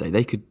have an off day,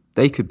 they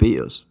could beat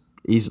us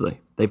easily.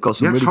 They've got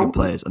some really good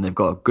players, and they've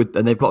got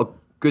a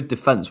good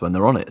defense when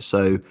they're on it.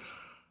 So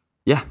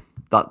yeah,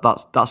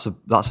 that's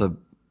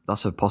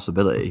a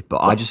possibility.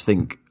 But I just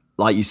think,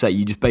 like you say,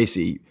 you just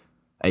basically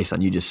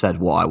Ahsan, you just said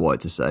what I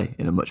wanted to say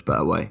in a much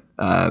better way.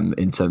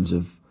 In terms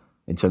of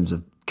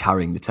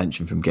carrying the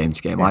tension from game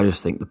to game, I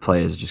just think the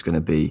players are just going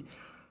to be.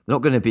 They're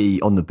not going to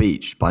be on the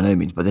beach by no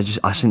means, but I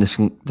think they're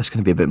going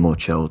to be a bit more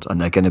chilled, and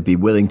they're going to be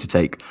willing to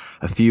take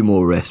a few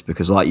more risks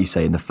because, like you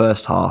say, in the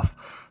first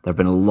half, there have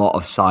been a lot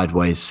of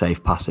sideways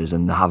safe passes,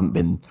 and there haven't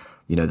been,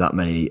 that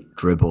many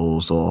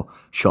dribbles or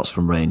shots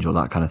from range or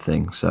that kind of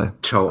thing. So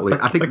totally,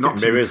 I think not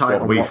to be tight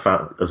what on we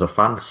felt as a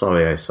fan.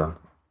 Sorry, Ahsan.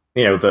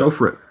 Go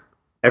for it.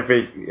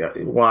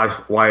 Why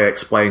I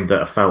explained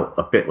that I felt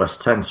a bit less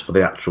tense for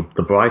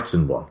the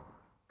Brighton one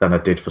than I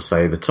did for,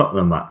 say, the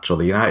Tottenham match or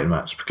the United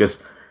match,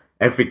 because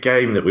every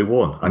game that we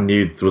won, I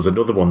knew there was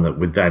another one that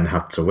we then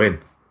had to win.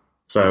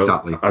 So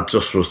exactly. I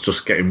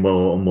was getting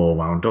more and more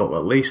wound up.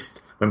 At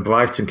least when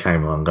Brighton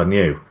came along, I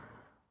knew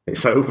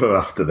it's over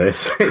after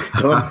this. It's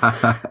done.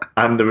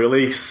 And the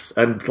release,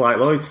 and like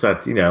Lloyd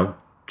said,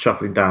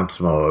 travelling down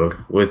tomorrow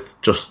with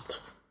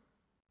just,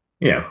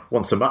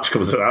 once the match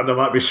comes around, I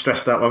might be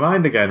stressed out of my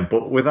mind again,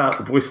 but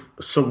with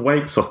some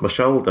weights off my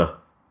shoulder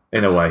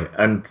in a way.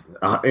 And,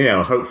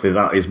 hopefully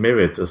that is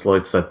mirrored, as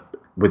Lloyd said,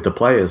 with the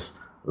players.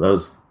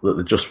 Those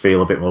that just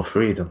feel a bit more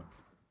freedom.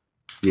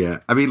 Yeah,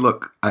 I mean,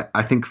 look,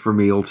 I think for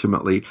me,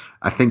 ultimately,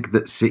 I think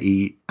that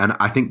City, and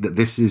I think that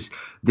this is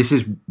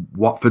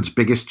Watford's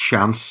biggest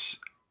chance.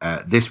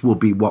 This will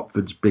be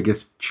Watford's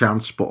biggest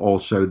chance, but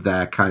also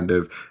their kind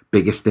of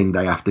biggest thing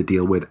they have to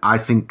deal with. I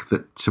think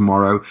that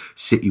tomorrow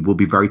City will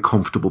be very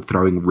comfortable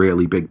throwing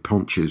really big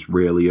punches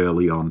really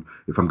early on,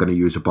 if I'm going to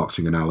use a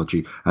boxing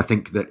analogy. I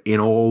think that in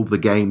all the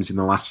games in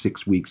the last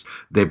 6 weeks,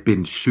 they've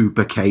been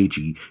super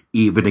cagey,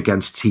 even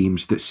against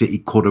teams that City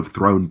could have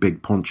thrown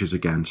big punches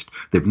against.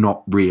 They've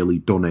not really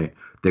done it.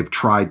 They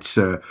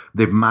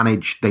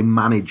managed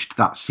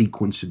that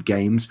sequence of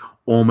games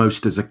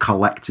almost as a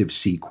collective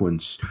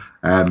sequence.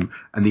 And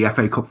the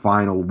FA Cup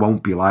final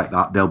won't be like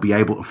that. They'll be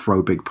able to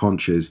throw big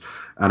punches.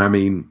 And I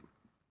mean,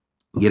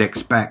 you'd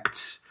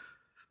expect,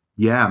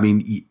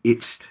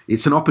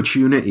 it's an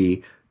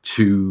opportunity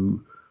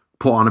to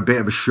put on a bit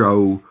of a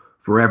show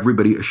for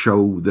everybody to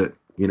show that,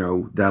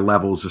 their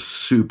levels are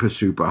super,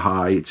 super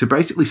high, to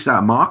basically set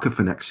a marker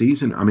for next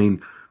season. I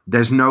mean,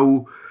 there's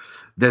no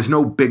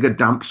bigger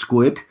damp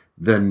squib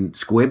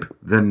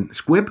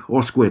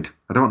or squid.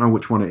 I don't know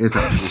which one it is.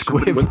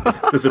 Squib.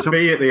 There's a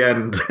B at the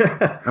end.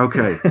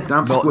 Okay,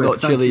 damp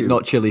squib.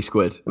 Not chili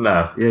squid.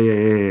 No.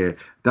 Yeah.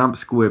 Damp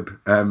squib.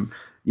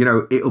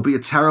 It'll be a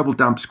terrible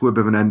damp squib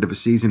of an end of a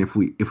season if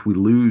we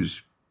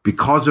lose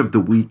because of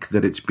the week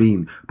that it's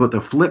been. But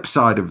the flip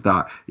side of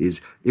that is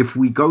if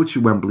we go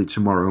to Wembley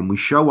tomorrow and we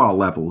show our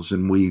levels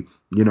and we,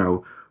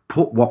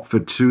 put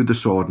Watford to the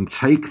sword and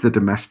take the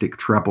domestic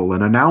treble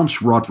and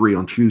announce Rodri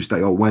on Tuesday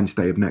or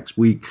Wednesday of next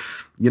week,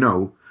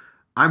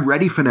 I'm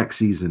ready for next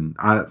season.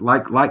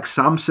 Like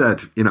Sam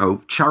said,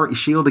 Charity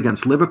Shield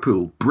against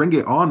Liverpool, bring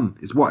it on.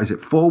 Is it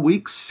 4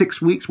 weeks, 6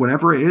 weeks,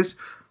 whenever it is?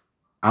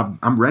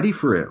 I'm ready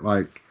for it.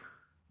 Like,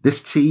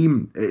 this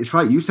team, it's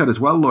like you said as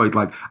well, Lloyd,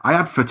 like, I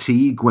had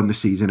fatigue when the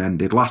season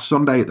ended. Last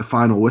Sunday at the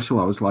final whistle,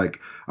 I was like,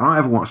 I don't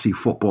ever want to see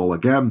football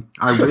again.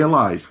 I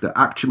realised that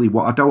actually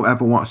what I don't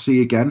ever want to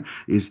see again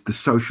is the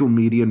social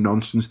media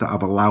nonsense that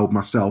I've allowed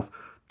myself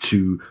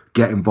to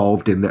get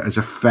involved in that has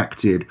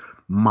affected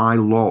my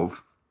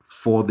love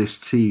for this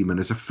team and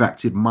has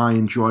affected my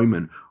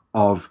enjoyment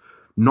of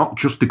not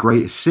just the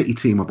greatest City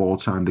team of all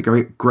time,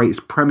 the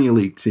greatest Premier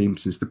League team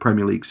since the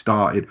Premier League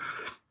started,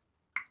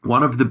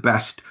 one of the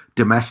best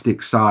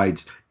domestic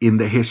sides in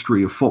the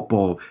history of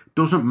football.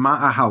 Doesn't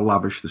matter how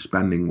lavish the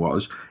spending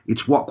was.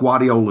 It's what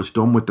Guardiola's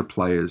done with the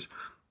players.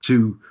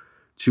 To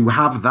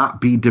have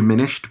that be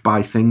diminished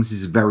by things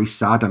is very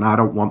sad, and I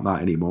don't want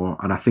that anymore.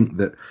 And I think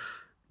that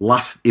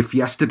if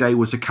yesterday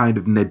was a kind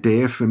of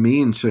nadir for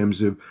me in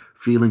terms of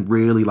feeling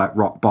really like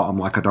rock bottom,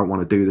 like I don't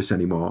want to do this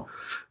anymore,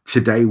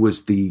 today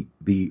was the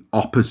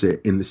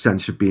opposite, in the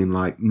sense of being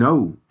like,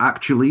 no,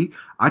 actually,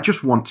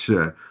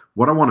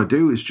 what I want to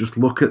do is just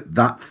look at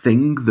that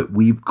thing that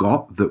we've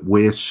got that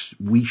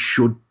we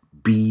should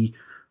be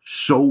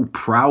so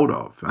proud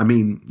of. I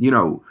mean,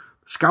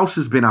 Scouse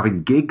has been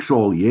having gigs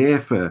all year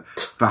for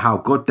how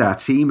good their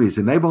team is,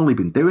 and they've only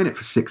been doing it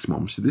for 6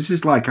 months. So this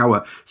is like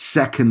our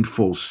second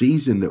full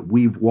season that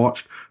we've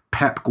watched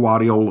Pep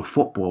Guardiola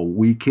football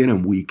week in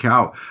and week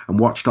out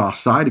and watched our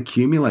side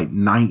accumulate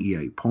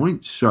 98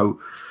 points. So,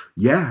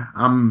 yeah,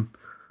 I'm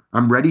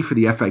ready for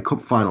the FA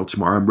Cup final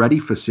tomorrow. I'm ready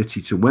for City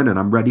to win, and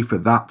I'm ready for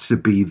that to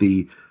be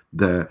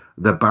the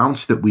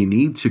bounce that we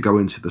need to go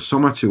into the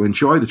summer to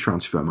enjoy the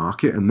transfer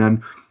market and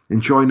then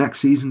enjoy next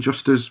season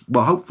just as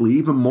well, hopefully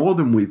even more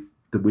than we've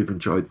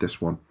enjoyed this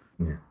one.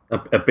 Yeah.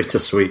 A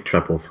bittersweet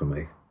treble for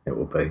me, it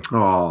will be.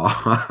 Oh,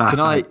 Can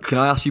I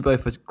ask you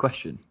both a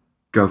question?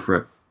 Go for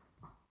it.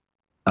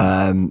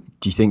 Do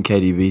you think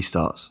KDB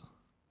starts?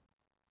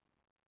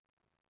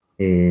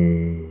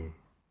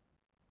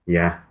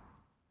 Yeah.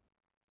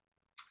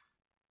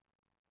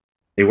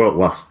 He won't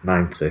last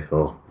 90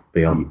 or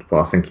beyond, but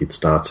I think he'd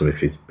start him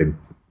if he's been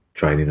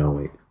training all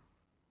week.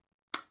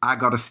 I've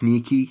got a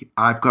sneaky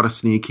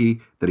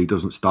that he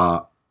doesn't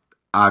start.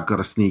 I've got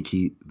a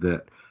sneaky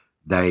that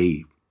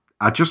I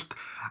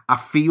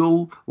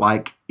feel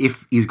like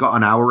if he's got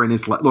an hour in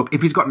his look,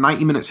 if he's got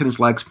 90 minutes in his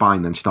legs,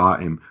 fine, then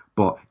start him.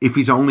 But if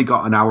he's only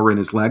got an hour in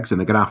his legs and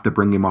they're going to have to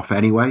bring him off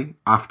anyway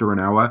after an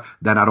hour,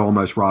 then I'd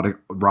almost rather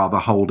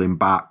hold him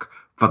back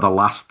for the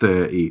last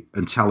 30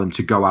 and tell him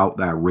to go out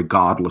there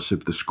regardless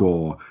of the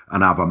score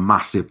and have a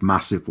massive,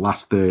 massive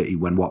last 30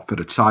 when Watford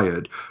are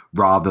tired,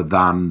 rather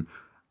than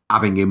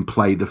having him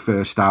play the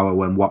first hour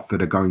when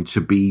Watford are going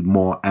to be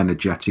more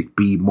energetic,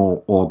 be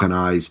more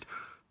organised.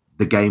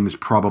 The game is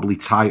probably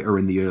tighter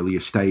in the earlier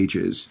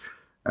stages.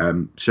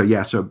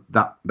 So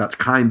that's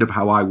kind of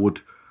how I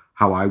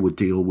would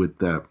deal with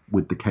the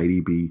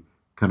KDB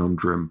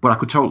conundrum. But I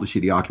could totally see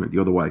the argument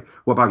the other way.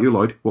 What about you,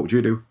 Lloyd? What would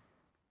you do?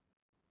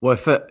 Well,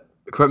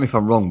 correct me if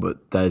I'm wrong,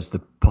 but there's the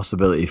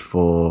possibility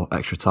for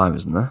extra time,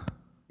 isn't there?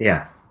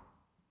 Yeah.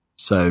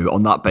 So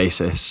on that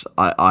basis,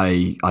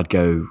 I'd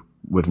go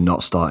with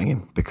not starting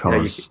him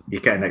because you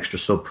get an extra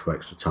sub for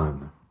extra time.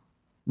 Then.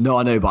 No,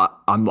 I know, but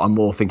I'm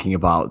more thinking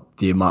about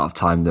the amount of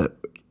time that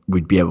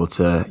we'd be able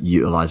to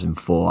utilise him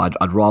for.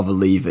 I'd rather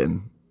leave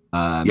him,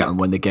 and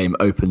when the game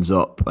opens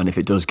up, and if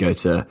it does go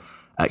to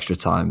extra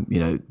time,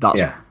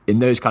 that's in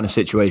those kind of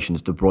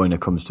situations, De Bruyne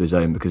comes to his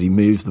own because he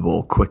moves the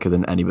ball quicker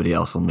than anybody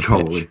else on the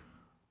pitch.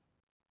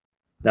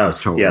 No,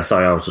 sorry,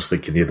 I was just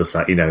thinking the other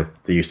side. There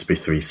used to be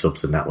 3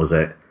 subs, and that was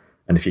it.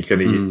 And if you're going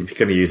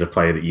to use a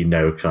player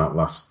that can't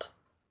last,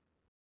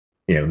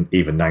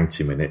 even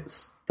 90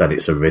 minutes, then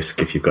it's a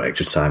risk if you've got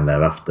extra time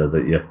thereafter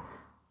that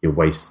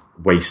you're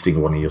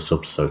wasting one of your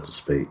subs, so to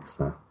speak.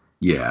 So.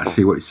 Yeah, I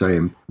see what you're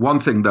saying. One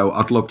thing, though,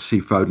 I'd love to see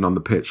Foden on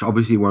the pitch.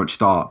 Obviously, he won't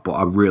start, but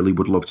I really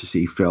would love to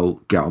see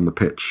Phil get on the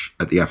pitch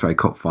at the FA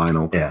Cup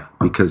final. Yeah.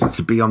 Because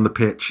to be on the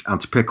pitch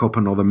and to pick up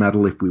another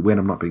medal if we win,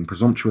 I'm not being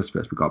presumptuous.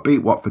 First, we've got to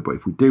beat Watford, but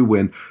if we do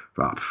win,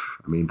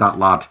 that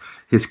lad,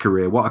 his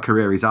career, what a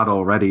career he's had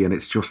already, and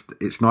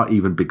it's not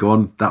even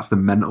begun. That's the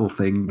mental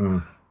thing.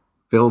 Mm.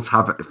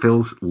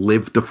 Phil's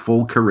lived a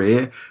full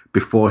career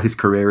before his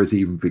career has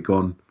even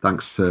begun,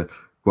 thanks to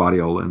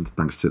Guardiola and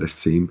thanks to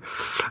this team.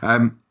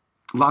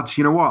 Lads,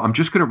 you know what? I'm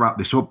just going to wrap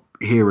this up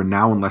here and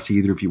now, unless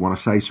either of you want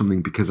to say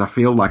something, because I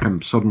feel like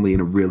I'm suddenly in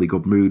a really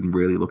good mood and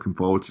really looking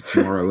forward to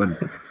tomorrow.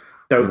 And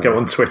don't go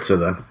on Twitter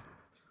then.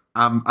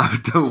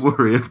 Don't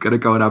worry, I'm going to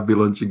go and have my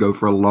lunch and go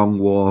for a long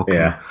walk.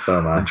 Yeah, so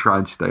am I. And try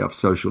and stay off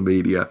social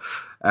media.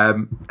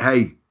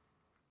 Hey,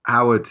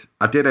 Howard,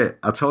 I did it.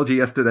 I told you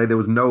yesterday there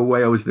was no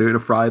way I was doing a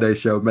Friday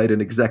show. I made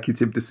an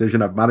executive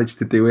decision. I've managed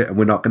to do it, and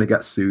we're not going to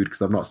get sued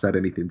because I've not said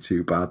anything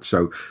too bad.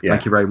 So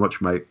thank you very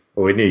much, mate.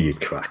 Well, we knew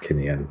you'd crack in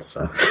the end.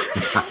 So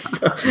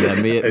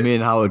me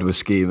and Howard were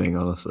scheming,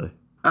 honestly.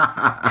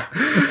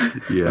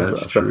 Yeah,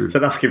 that's true.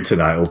 So ask him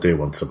tonight. I'll do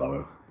one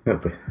tomorrow.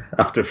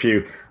 After a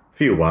few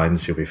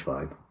wines, you'll be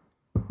fine.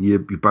 You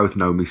both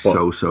know me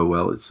so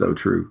well. It's so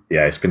true.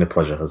 Yeah, it's been a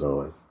pleasure as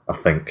always. I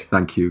think.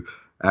 Thank you.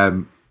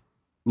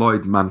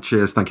 Lloyd, man,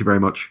 cheers. Thank you very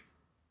much.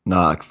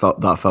 No,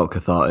 that felt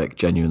cathartic,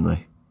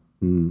 genuinely.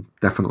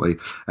 Definitely.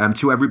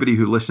 To everybody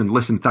who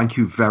listened, thank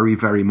you very,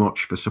 very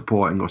much for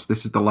supporting us.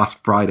 This is the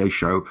last Friday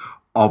show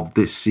of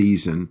this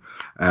season.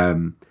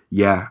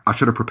 I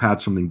should have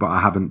prepared something, but I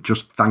haven't.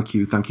 Just thank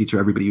you. Thank you to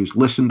everybody who's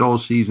listened all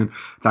season.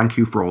 Thank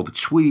you for all the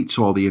tweets,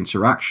 all the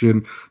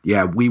interaction.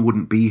 Yeah, we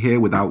wouldn't be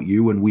here without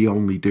you, and we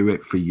only do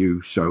it for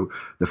you. So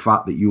the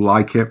fact that you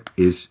like it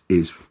is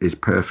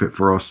perfect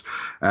for us.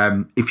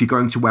 If you're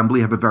going to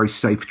Wembley, have a very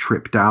safe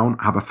trip down.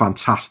 Have a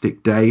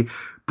fantastic day.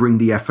 Bring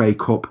the FA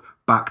Cup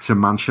back to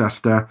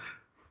Manchester.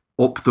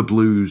 Up the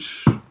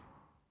Blues.